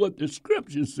knew what the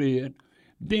scripture said,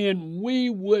 then we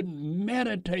wouldn't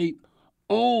meditate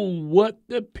on what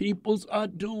the peoples are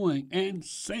doing and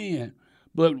saying.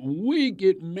 But we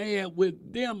get mad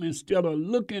with them instead of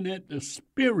looking at the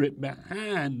spirit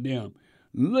behind them,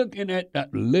 looking at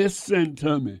that. Listen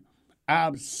to me.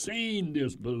 I've seen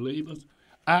this, believers.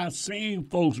 I've seen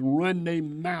folks run their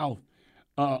mouth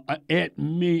at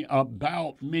me,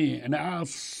 about me, and I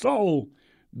saw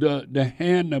the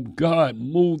hand of God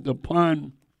moved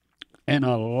upon and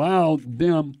allowed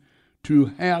them to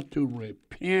have to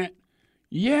repent.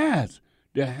 Yes,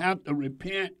 to have to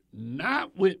repent,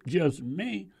 not with just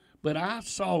me, but I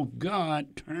saw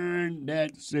God turn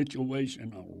that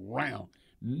situation around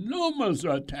numerous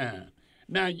of times.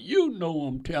 Now, you know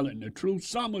I'm telling the truth.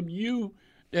 Some of you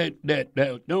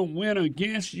that don't win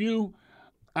against you,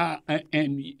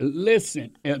 and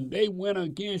listen, if they went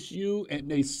against you and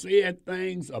they said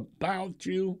things about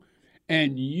you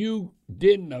and you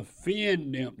didn't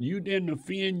offend them, you didn't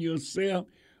offend yourself,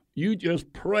 you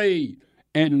just prayed,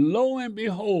 and lo and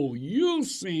behold, you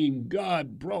seen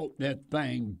God brought that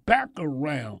thing back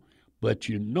around. But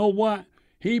you know what?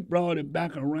 He brought it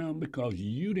back around because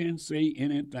you didn't say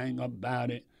anything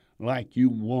about it like you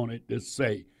wanted to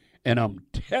say. And I'm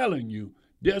telling you,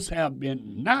 this have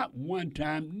been not one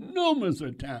time, numerous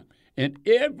of times. And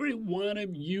every one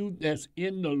of you that's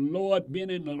in the Lord, been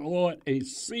in the Lord, a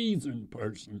seasoned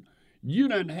person, you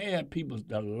done had people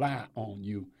to lie on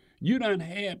you. You done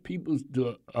had people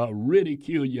to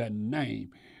ridicule your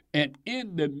name. And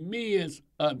in the midst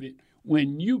of it,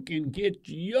 when you can get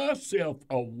yourself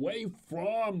away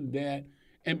from that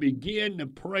and begin to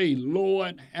pray,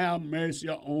 Lord, have mercy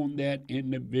on that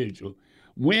individual.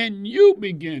 When you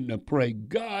begin to pray,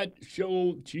 God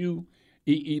showed you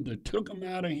He either took them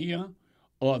out of here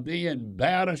or they in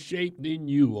better shape than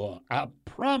you are. I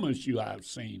promise you I've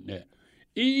seen that.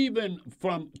 Even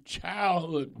from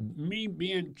childhood, me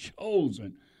being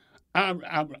chosen,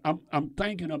 I'm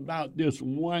thinking about this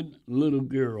one little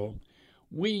girl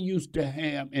we used to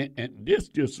have, and this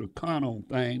just a carnal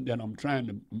thing that I'm trying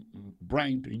to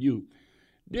bring to you.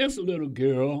 This little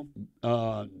girl,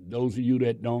 those of you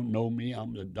that don't know me,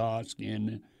 I'm the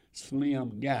dark-skinned,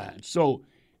 slim guy. So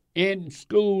in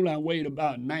school, I weighed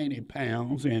about 90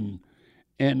 pounds, and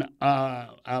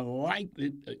I liked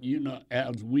it,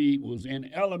 as we was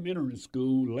in elementary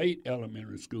school, late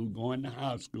elementary school, going to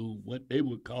high school, what they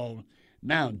would call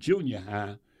now junior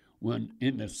high, when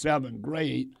in the 7th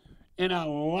grade. And I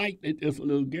liked it, this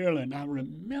little girl, and I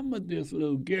remember this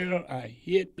little girl. I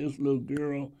hit this little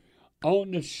girl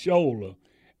on the shoulder,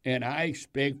 and I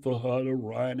expect for her to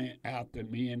run after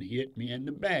me and hit me in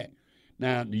the back.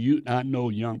 Now, I know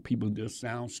young people, this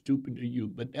sounds stupid to you,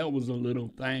 but that was a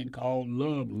little thing called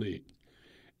love licks.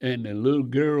 And the little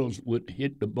girls would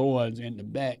hit the boys in the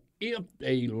back if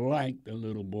they liked the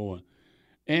little boy.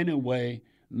 Anyway,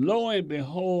 lo and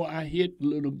behold, I hit the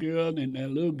little girl, and that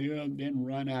little girl didn't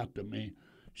run after me.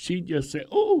 She just said,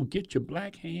 "Oh, get your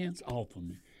black hands off of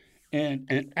me,"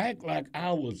 and act like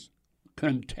I was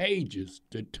contagious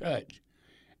to touch.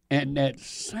 And that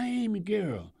same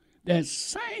girl,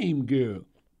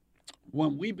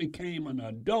 when we became an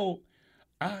adult,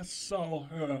 I saw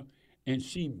her, and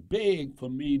she begged for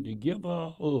me to give her a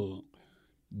hug.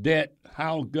 That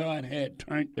how God had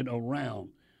turned it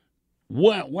around.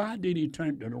 Why did He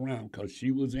turn it around? Because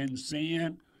she was in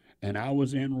sin and I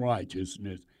was in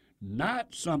righteousness.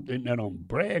 Not something that I'm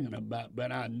bragging about, but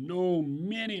I know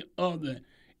many other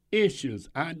issues.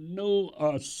 I know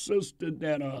a sister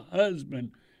that her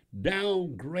husband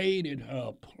downgraded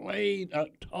her,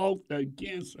 talked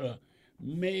against her,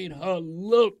 made her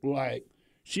look like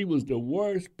she was the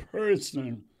worst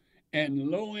person. And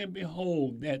lo and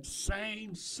behold, that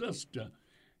same sister,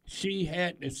 she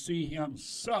had to see him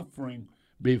suffering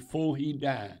before he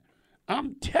died.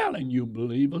 I'm telling you,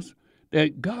 believers,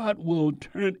 that God will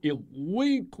turn, if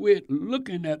we quit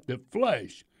looking at the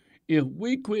flesh,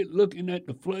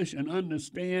 and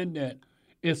understand that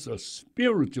it's a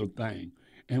spiritual thing,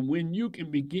 And when you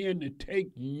can begin to take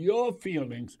your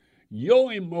feelings,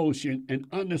 your emotion, and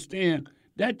understand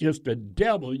that's just the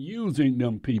devil using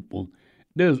them people.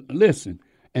 Listen,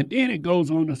 and then it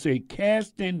goes on to say,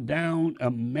 casting down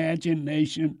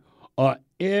imagination or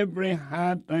every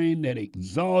high thing that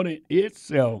exalted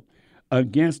itself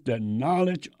against the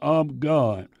knowledge of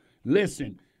God.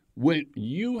 Listen, with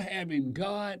you having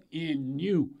God in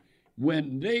you,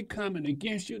 when they coming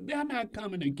against you, they're not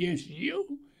coming against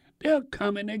you. They're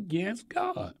coming against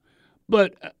God.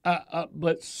 But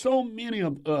so many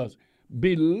of us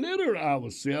belittle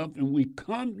ourselves, and we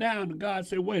come down to God and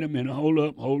say, wait a minute, hold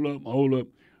up.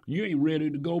 You ain't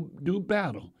ready to go do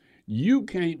battle. You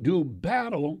can't do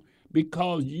battle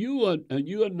because you are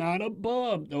not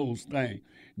above those things.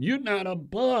 You're not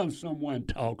above someone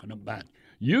talking about you.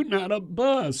 You're not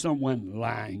above someone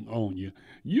lying on you.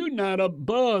 You're not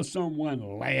above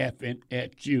someone laughing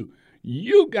at you.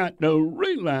 You got to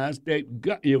realize that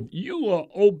God, if you are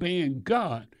obeying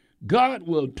God, God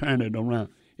will turn it around.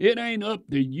 It ain't up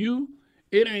to you.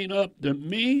 It ain't up to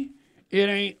me. It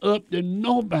ain't up to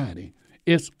nobody.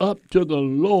 It's up to the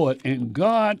Lord, and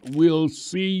God will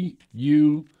see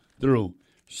you through.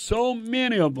 So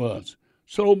many of us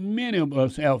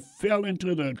have fell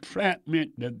into the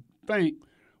entrapment to think,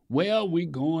 well, we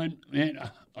going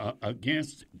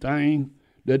against things,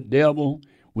 the devil.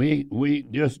 We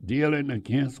just dealing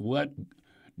against what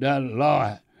the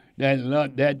Lord,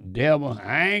 that devil.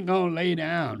 I ain't gonna lay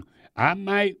down. I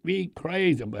might be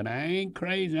crazy, but I ain't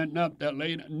crazy enough to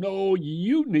lay down. No,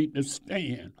 you need to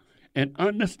stand and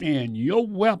understand your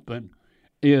weapon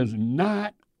is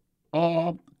not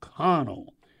of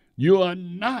carnal. You are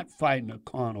not fighting a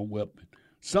carnal weapon.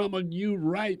 Some of you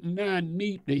right now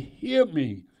need to hear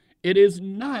me. It is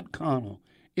not carnal.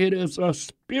 It is a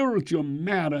spiritual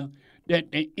matter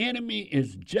that the enemy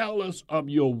is jealous of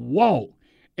your walk,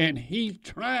 and he's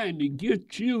trying to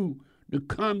get you to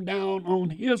come down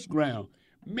on his ground.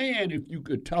 Man, if you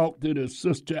could talk to the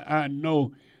sister I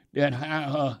know that had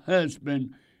her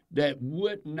husband that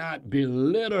would not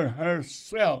belittle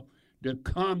herself to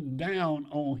come down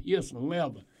on his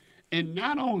level. And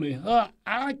not only her,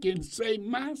 I can say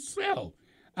myself.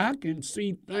 I can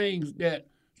see things that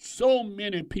so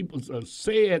many people have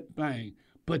said things,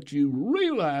 but you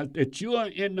realize that you are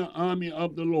in the army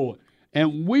of the Lord.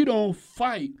 And we don't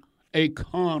fight a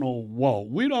carnal war.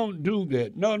 We don't do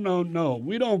that. No.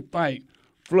 We don't fight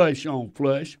flesh on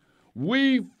flesh.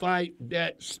 We fight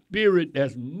that spirit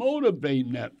that's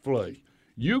motivating that flesh.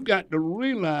 You got to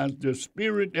realize the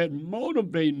spirit that's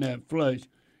motivating that flesh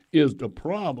is the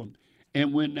problem.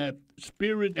 And when that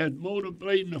spirit that's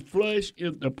motivating the flesh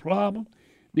is the problem,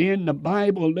 then the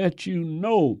Bible lets you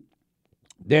know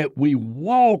that we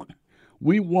walk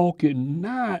in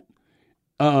not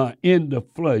in the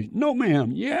flesh. No,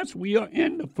 ma'am. Yes, we are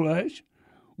in the flesh.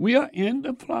 We are in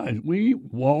the flesh. We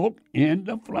walk in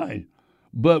the flesh.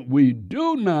 But we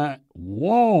do not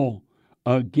war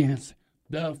against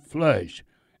the flesh.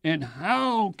 And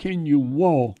how can you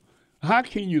war? How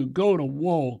can you go to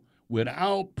war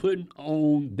without putting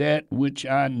on that which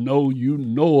I know you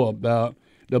know about?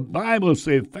 The Bible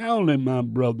says, finally, my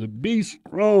brother, be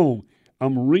strong.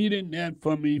 I'm reading that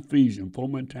from Ephesians before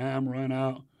my time run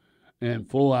out and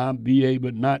before I be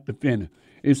able not to finish.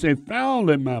 It says,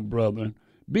 finally, my brother,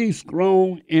 be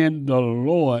strong in the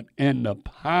Lord and the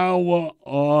power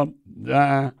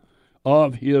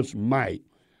of his might.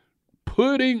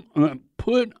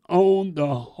 Put on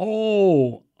the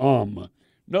whole armor.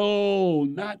 No,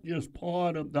 not just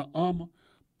part of the armor.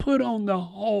 Put on the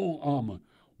whole armor.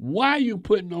 Why are you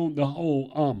putting on the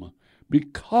whole armor?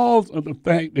 Because of the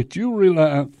fact that you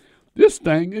realize this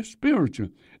thing is spiritual.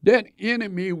 That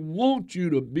enemy wants you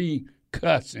to be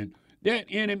cussing. That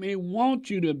enemy wants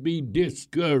you to be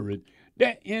discouraged.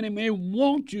 That enemy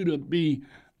wants you to be,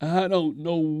 I don't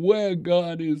know where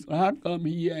God is. How come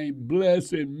he ain't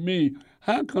blessing me?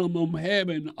 How come I'm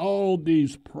having all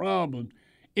these problems?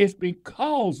 It's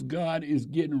because God is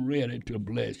getting ready to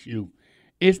bless you.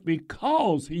 It's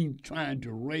because he's trying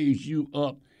to raise you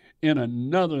up in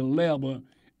another level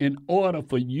in order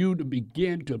for you to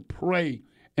begin to pray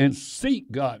and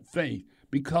seek God's face,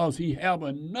 because he have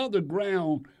another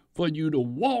ground for you to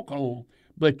walk on,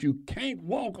 but you can't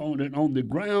walk on it on the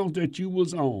grounds that you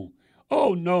was on.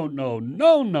 Oh,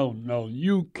 no.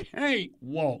 You can't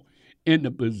walk in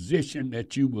the position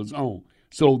that you was on.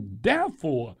 So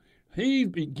therefore, he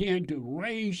began to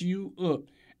raise you up.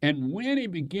 And when he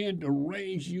began to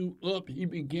raise you up, he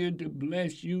began to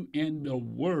bless you in the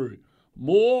word.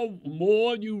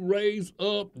 More you raise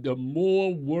up, the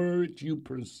more words you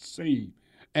perceive,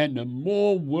 and the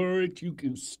more words you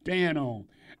can stand on,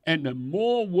 And the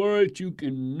more words you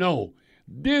can know,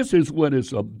 this is what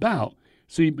it's about.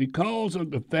 See, because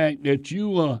of the fact that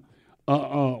you are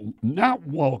not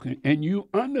walking and you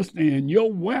understand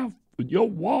your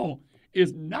wall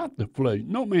is not the flesh.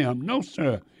 No, ma'am. No,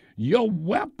 sir. Your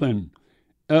weapon,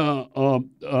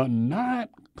 not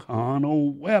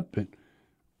carnal weapon.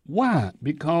 Why?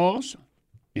 Because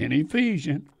in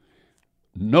Ephesians,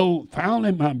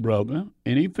 finally, my brother,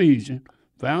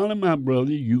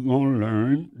 you're going to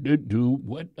learn to do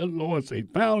what the Lord say.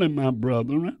 Finally, my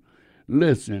brother,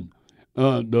 listen,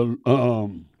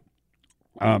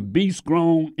 be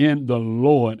strong in the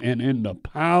Lord and in the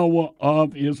power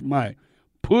of his might.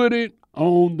 Put it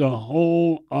on the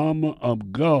whole armor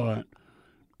of God,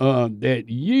 that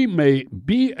ye may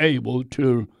be able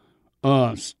to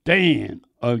stand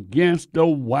against the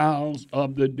wiles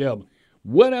of the devil.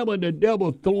 Whatever the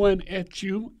devil throwing at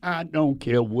you, I don't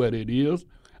care what it is.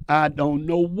 I don't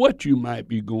know what you might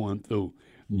be going through.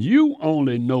 You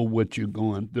only know what you're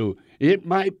going through. It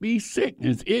might be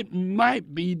sickness. It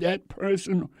might be that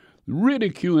person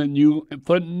ridiculing you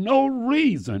for no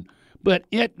reason. But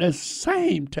at the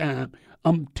same time,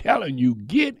 I'm telling you,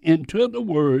 get into the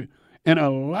Word and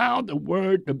allow the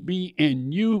Word to be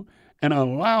in you and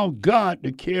allow God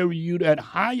to carry you that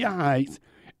higher heights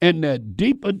and that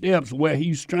deeper depths where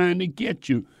he's trying to get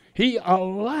you. He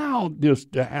allowed this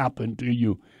to happen to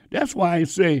you. That's why I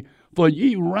say, for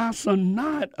ye wrestle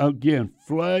not against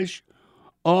flesh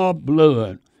or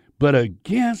blood, but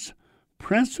against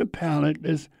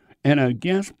principalities and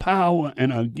against power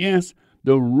and against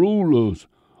the rulers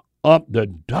of the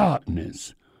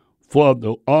darkness of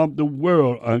the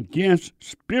world, against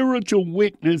spiritual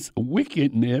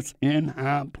wickedness in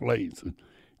high places.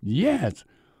 Yes,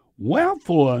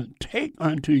 wherefore take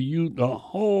unto you the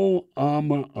whole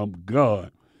armor of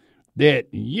God,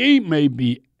 that ye may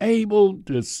be able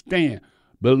to stand.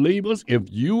 Believers, if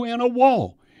you in a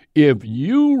wall, if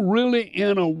you really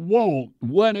in a wall,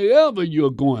 whatever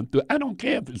you're going through, I don't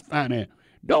care if it's finance.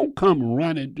 Don't come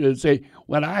running to say,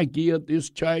 well, I give this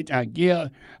church, I've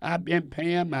been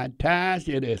paying my tithes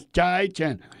to this church,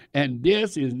 and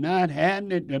this is not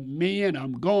happening to me, and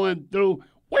I'm going through.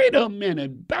 Wait a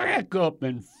minute, back up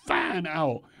and find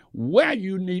out where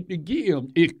you need to give.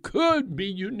 It could be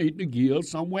you need to give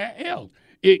somewhere else.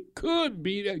 It could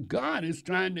be that God is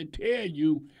trying to tell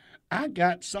you, I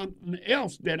got something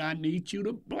else that I need you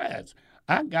to bless.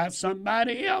 I got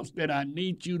somebody else that I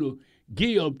need you to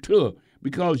give to,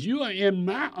 because you are in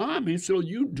my army, so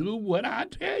you do what I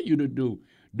tell you to do.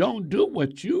 Don't do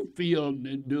what you feel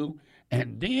to do.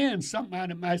 And then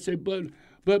somebody might say, but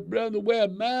brother, well,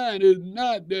 mine is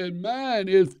not that. Mine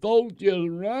is folks just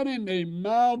running their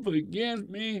mouth against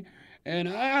me, and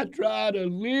I try to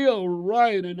live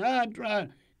right, and I try.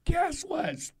 Guess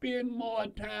what? Spend more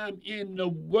time in the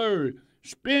Word.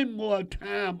 Spend more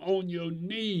time on your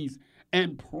knees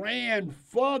and praying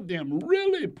for them,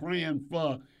 really praying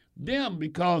for them,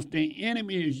 because the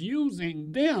enemy is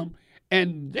using them,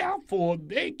 and therefore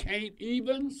they can't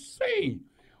even see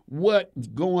what's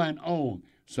going on.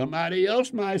 Somebody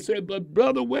else might say, but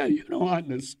brother, well, you don't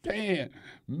understand.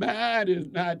 Mine is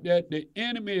not that. The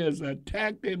enemy is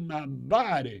attacking my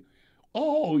body.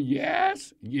 Oh,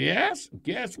 yes.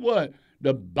 Guess what?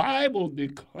 The Bible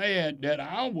declared that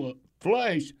our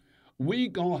flesh, we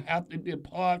going to have to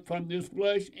depart from this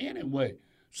flesh anyway.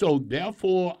 So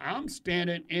therefore, I'm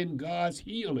standing in God's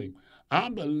healing.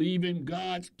 I'm believing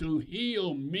God to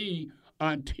heal me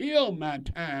until my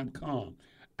time comes.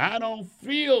 I don't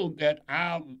feel that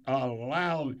I'm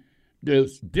allowing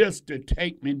this to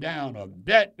take me down or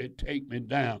that to take me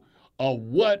down or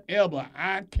whatever.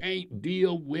 I can't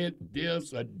deal with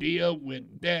this or deal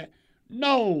with that.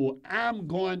 No, I'm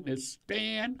going to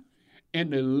stand in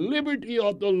the liberty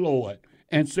of the Lord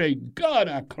and say, God,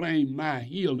 I claim my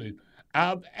healing.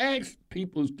 I've asked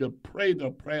people to pray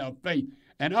the prayer of faith,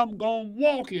 and I'm going to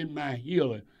walk in my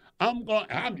healing.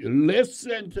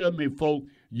 Listen to me, folks.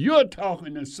 You're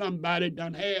talking to somebody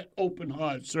done had open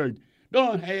heart surgery,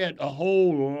 done had a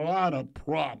whole lot of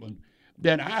problems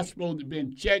that I supposed to have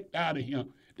been checked out of him,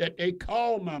 that they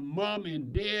called my mom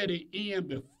and daddy in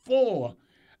before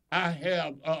they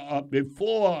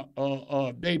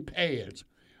passed.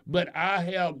 But I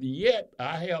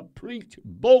have preached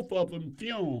both of them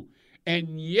funeral,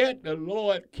 and yet the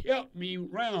Lord kept me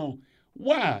around.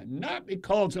 Why? Not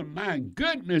because of my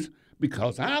goodness,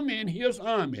 because I'm in his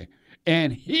army,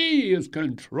 and he is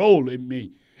controlling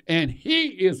me, and he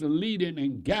is leading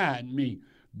and guiding me.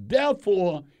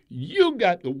 Therefore, you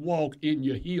got to walk in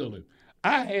your healing.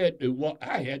 I had to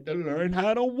learn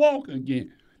how to walk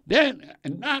again. Then,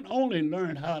 not only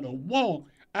learn how to walk,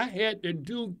 I had to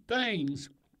do things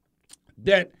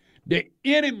that the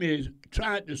enemy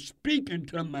tried to speak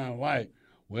into my life.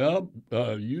 Well,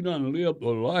 you done lived a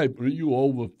life, you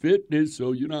over 50,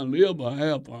 so you done lived a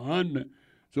half 100.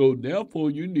 So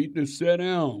therefore, you need to sit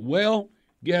down. Well,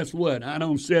 guess what? I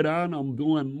don't sit down. I'm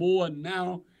doing more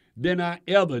now than I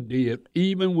ever did,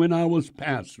 even when I was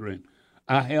pastoring.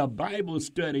 I have Bible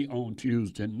study on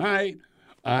Tuesday night,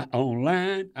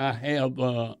 online. I have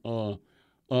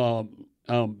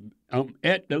I'm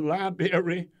at the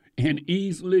library and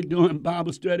easily doing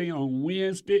Bible study on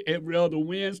Wednesday, every other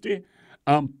Wednesday.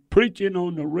 I'm preaching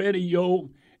on the radio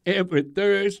every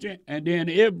Thursday, and then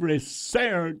every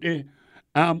Saturday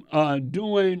I'm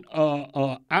doing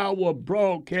our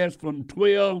broadcast from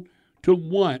 12 to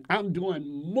 1. I'm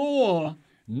doing more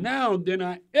now than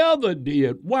I ever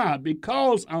did. Why?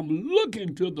 Because I'm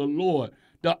looking to the Lord,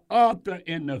 the author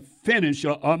and the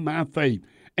finisher of my faith.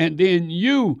 And then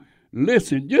you,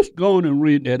 listen, just go on and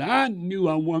read that. I knew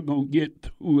I wasn't going to get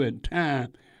through in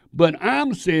time, but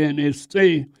I'm saying is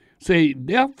say,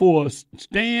 therefore,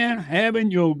 stand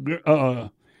having your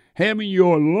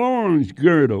loins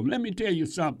girdle. Let me tell you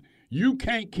something. You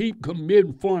can't keep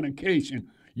committing fornication.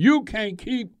 You can't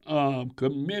keep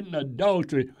committing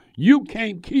adultery. You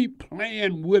can't keep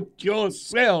playing with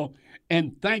yourself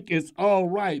and think it's all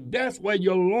right. That's where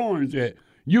your loins at.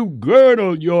 You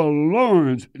girdle your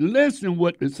loins. Listen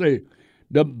what they say.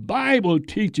 The Bible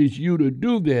teaches you to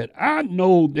do that. I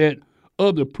know that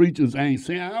other preachers ain't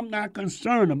saying. I'm not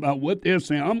concerned about what they're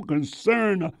saying. I'm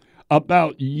concerned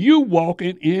about you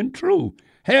walking in truth,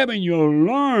 having your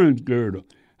loins girdle,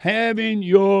 having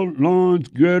your loins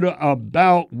girdle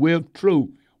about with truth.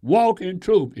 Walk in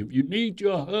truth. If you need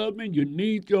your husband, you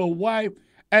need your wife,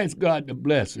 ask God to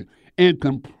bless it. And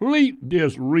complete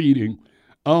this reading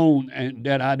on and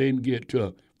that I didn't get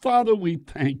to. Father, we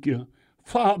thank you.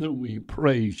 Father, we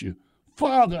praise you.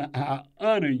 Father, I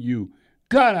honor you.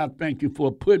 God, I thank you for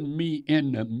putting me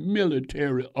in the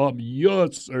military of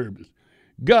your service.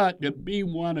 God, to be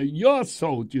one of your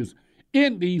soldiers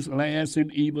in these last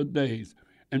and evil days.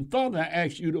 And Father, I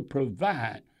ask you to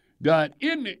provide, God,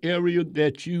 in the area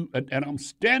that I'm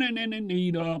standing in the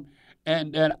need of,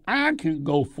 and that I can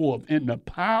go forth in the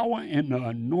power and the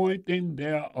anointing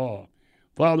thereof.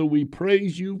 Father, we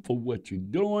praise you for what you're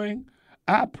doing.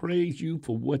 I praise you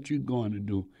for what you're going to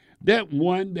do. That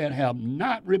one that have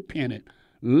not repented,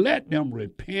 let them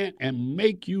repent and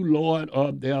make you Lord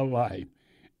of their life.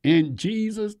 In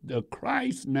Jesus the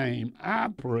Christ's name, I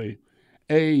pray.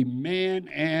 Amen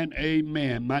and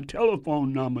amen. My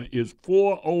telephone number is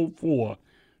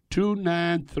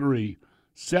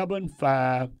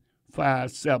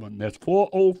 404-293-7557. That's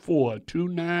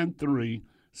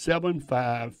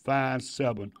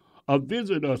 404-293-7557. Or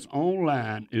visit us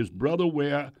online is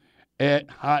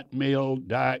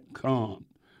brotherware@hotmail.com.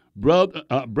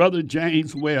 Brother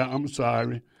James Ware,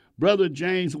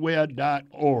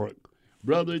 brotherjamesware.org.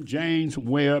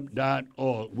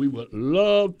 brotherjamesware.org. We would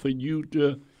love for you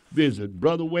to visit.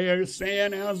 Brother Ware is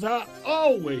saying, as I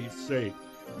always say,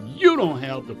 you don't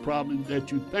have the problem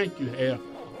that you think you have.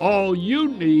 All you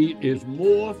need is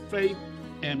more faith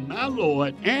in my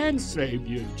Lord and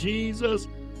Savior, Jesus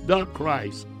the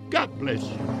Christ. God bless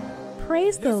you.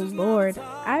 Praise the Lord.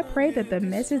 I pray that the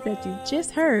message that you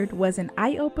just heard was an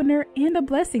eye-opener and a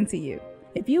blessing to you.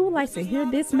 If you would like to hear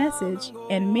this message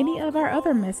and many of our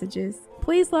other messages,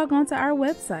 please log on to our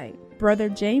website,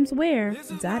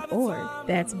 brotherjamesware.org.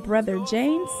 That's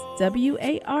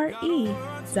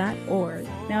brotherjamesware.org.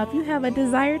 Now, if you have a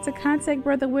desire to contact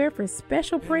Brother Ware for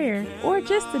special prayer or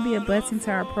just to be a blessing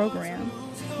to our program,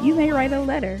 you may write a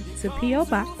letter to P.O.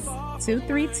 Box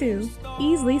 232,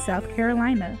 Easley, South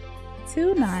Carolina,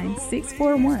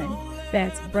 29641.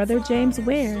 That's Brother James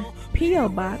Ware, P.O.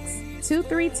 Box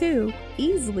 232,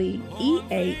 Easley,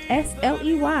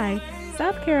 EASLEY,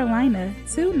 South Carolina,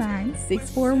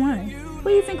 29641.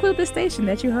 Please include the station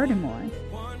that you heard him on.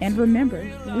 And remember,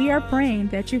 we are praying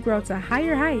that you grow to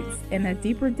higher heights and a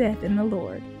deeper depth in the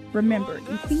Lord. Remember,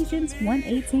 Ephesians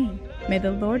 1:18. May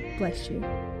the Lord bless you.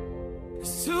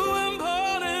 It's too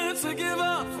important to give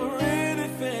up for real.